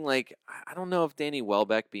playing I don't know if Danny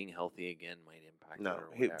Welbeck being healthy again might impact. No,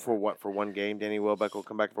 it or for what? For 1 game? Danny Welbeck will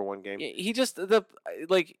come back for 1 game. He just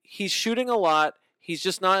he's shooting a lot. He's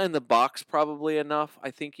just not in the box probably enough.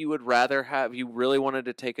 I think you would rather have. You really wanted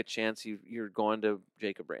to take a chance. You're going to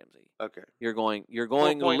Jacob Ramsey. Okay. You're going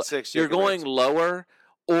 4.6. You're going lower,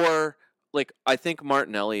 or I think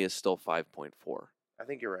Martinelli is still 5.4. I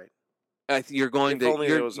think you're right. You're going to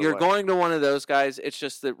one of those guys. It's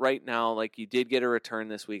just that right now, you did get a return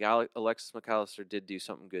this week. Alexis McAllister did do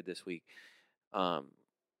something good this week. I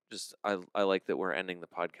like that we're ending the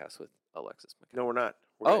podcast with Alexis McAllister. No, we're not.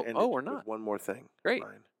 We're not. With one more thing. Great.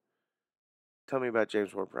 Ryan. Tell me about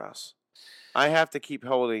James Ward-Prowse. I have to keep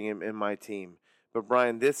holding him in my team But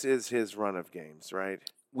Brian, this is his run of games, right?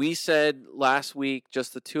 We said last week,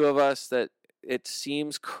 just the two of us, that it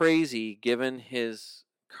seems crazy given his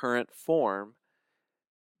current form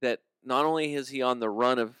that not only is he on the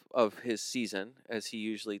run of his season, as he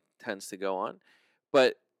usually tends to go on,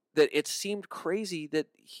 but that it seemed crazy that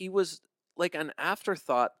he was like an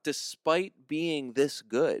afterthought despite being this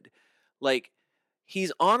good. Like,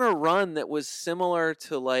 he's on a run that was similar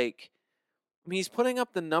to, like, I mean, he's putting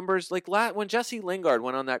up the numbers like when Jesse Lingard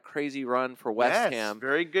went on that crazy run for West Ham.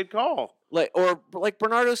 Very good call. Like, or like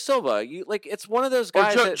Bernardo Silva. It's one of those Or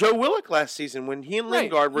guys. Joe Willock last season when he and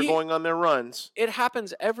Lingard were going on their runs. It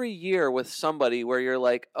happens every year with somebody where you're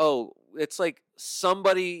like, oh, it's like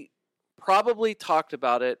somebody probably talked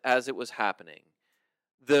about it as it was happening.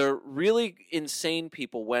 The really insane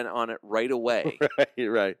people went on it right away.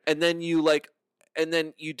 Right. And then you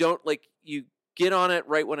don't you get on it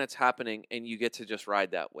right when it's happening and you get to just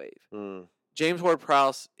ride that wave. James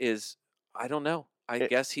Ward-Prowse is, I don't know. I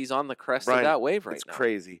guess he's on the crest of that wave right now. It's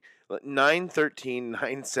crazy. 9-13,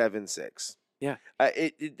 9-7-6. Yeah.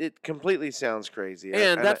 It completely sounds crazy.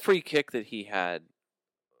 And that free kick that he had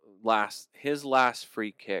his last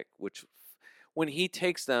free kick, which when he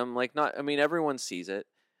takes them, everyone sees it.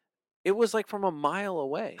 It was like from a mile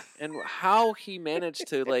away. And how he managed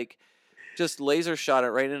to just laser shot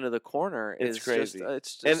it right into the corner is crazy.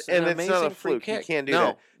 It's just and an it's amazing not a free fluke. kick. You can't do no,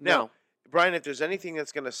 that. No. Now, Brian, if there's anything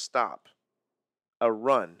that's going to stop a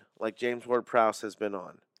run like James Ward-Prowse has been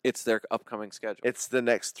on, it's their upcoming schedule. it's the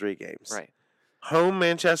next 3 games. Right. Home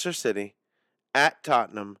Manchester City, at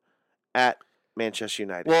Tottenham, at Manchester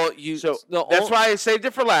United. Well, that's why I saved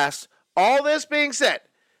it for last. All this being said,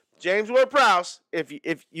 James Ward-Prowse, if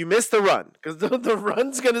you miss the run, because the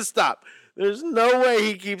run's going to stop. There's no way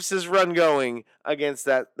he keeps his run going against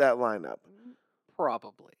that lineup.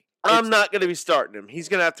 Probably. I'm not going to be starting him. He's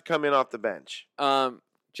going to have to come in off the bench.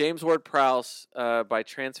 James Ward-Prowse, by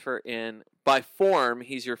transfer in, by form,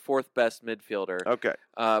 he's your 4th best midfielder. Okay.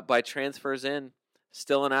 By transfers in,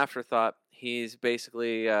 still an afterthought. He's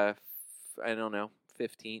basically, 15th.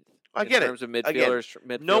 I get it. In terms of midfielders.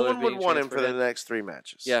 No one would being want him for transferred the next 3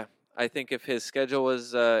 matches. Yeah. I think if his schedule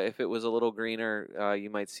was, if it was a little greener, you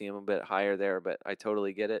might see him a bit higher there, but I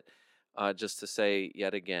totally get it. Just to say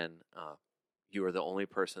yet again, you are the only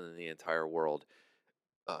person in the entire world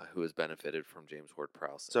who has benefited from James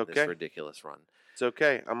Ward-Prowse in this ridiculous run. It's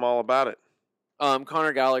okay. I'm all about it.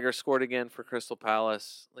 Conor Gallagher scored again for Crystal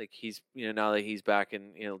Palace. Like, he's, now that he's back,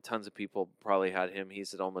 and tons of people probably had him.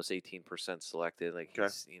 He's at almost 18% selected. Like,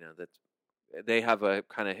 he's, that they have a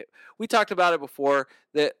kind of. We talked about it before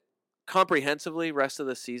that comprehensively, rest of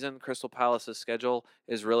the season, Crystal Palace's schedule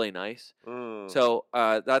is really nice. So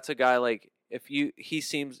that's a guy like he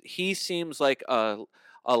seems like a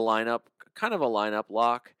lineup, kind of a lineup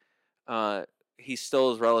lock. He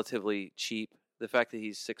still is relatively cheap. The fact that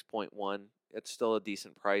he's 6.1, it's still a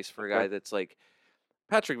decent price for a guy that's like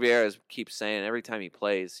Patrick Vieira keeps saying every time he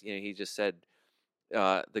plays. He just said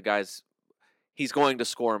the guy's he's going to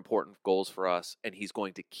score important goals for us, and he's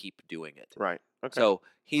going to keep doing it. Right. Okay. So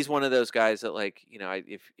he's one of those guys that,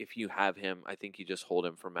 if you have him, I think you just hold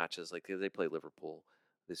him for matches like they play Liverpool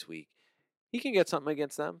this week. He can get something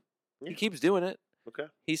against them. Yeah. He keeps doing it. Okay.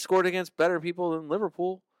 He scored against better people than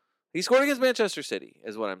Liverpool. He scored against Manchester City,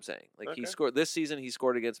 is what I'm saying. He scored this season. He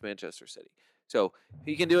scored against Manchester City. So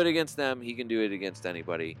he can do it against them. He can do it against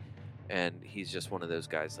anybody, and he's just one of those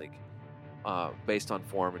guys. Based on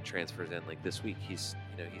form and transfers in, like this week, he's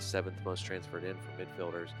 7th most transferred in for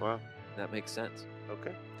midfielders. Wow. That makes sense.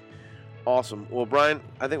 Okay. Awesome. Well, Brian,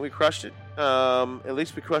 I think we crushed it. At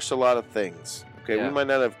least we crushed a lot of things. Okay, Yeah. We might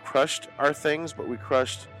not have crushed our things, but we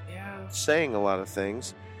crushed saying a lot of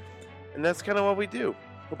things. And that's kind of what we do.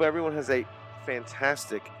 Hope everyone has a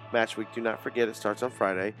fantastic match week. Do not forget, it starts on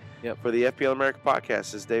Friday. Yep. For the FPL America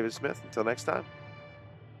podcast, this is David Smith. Until next time.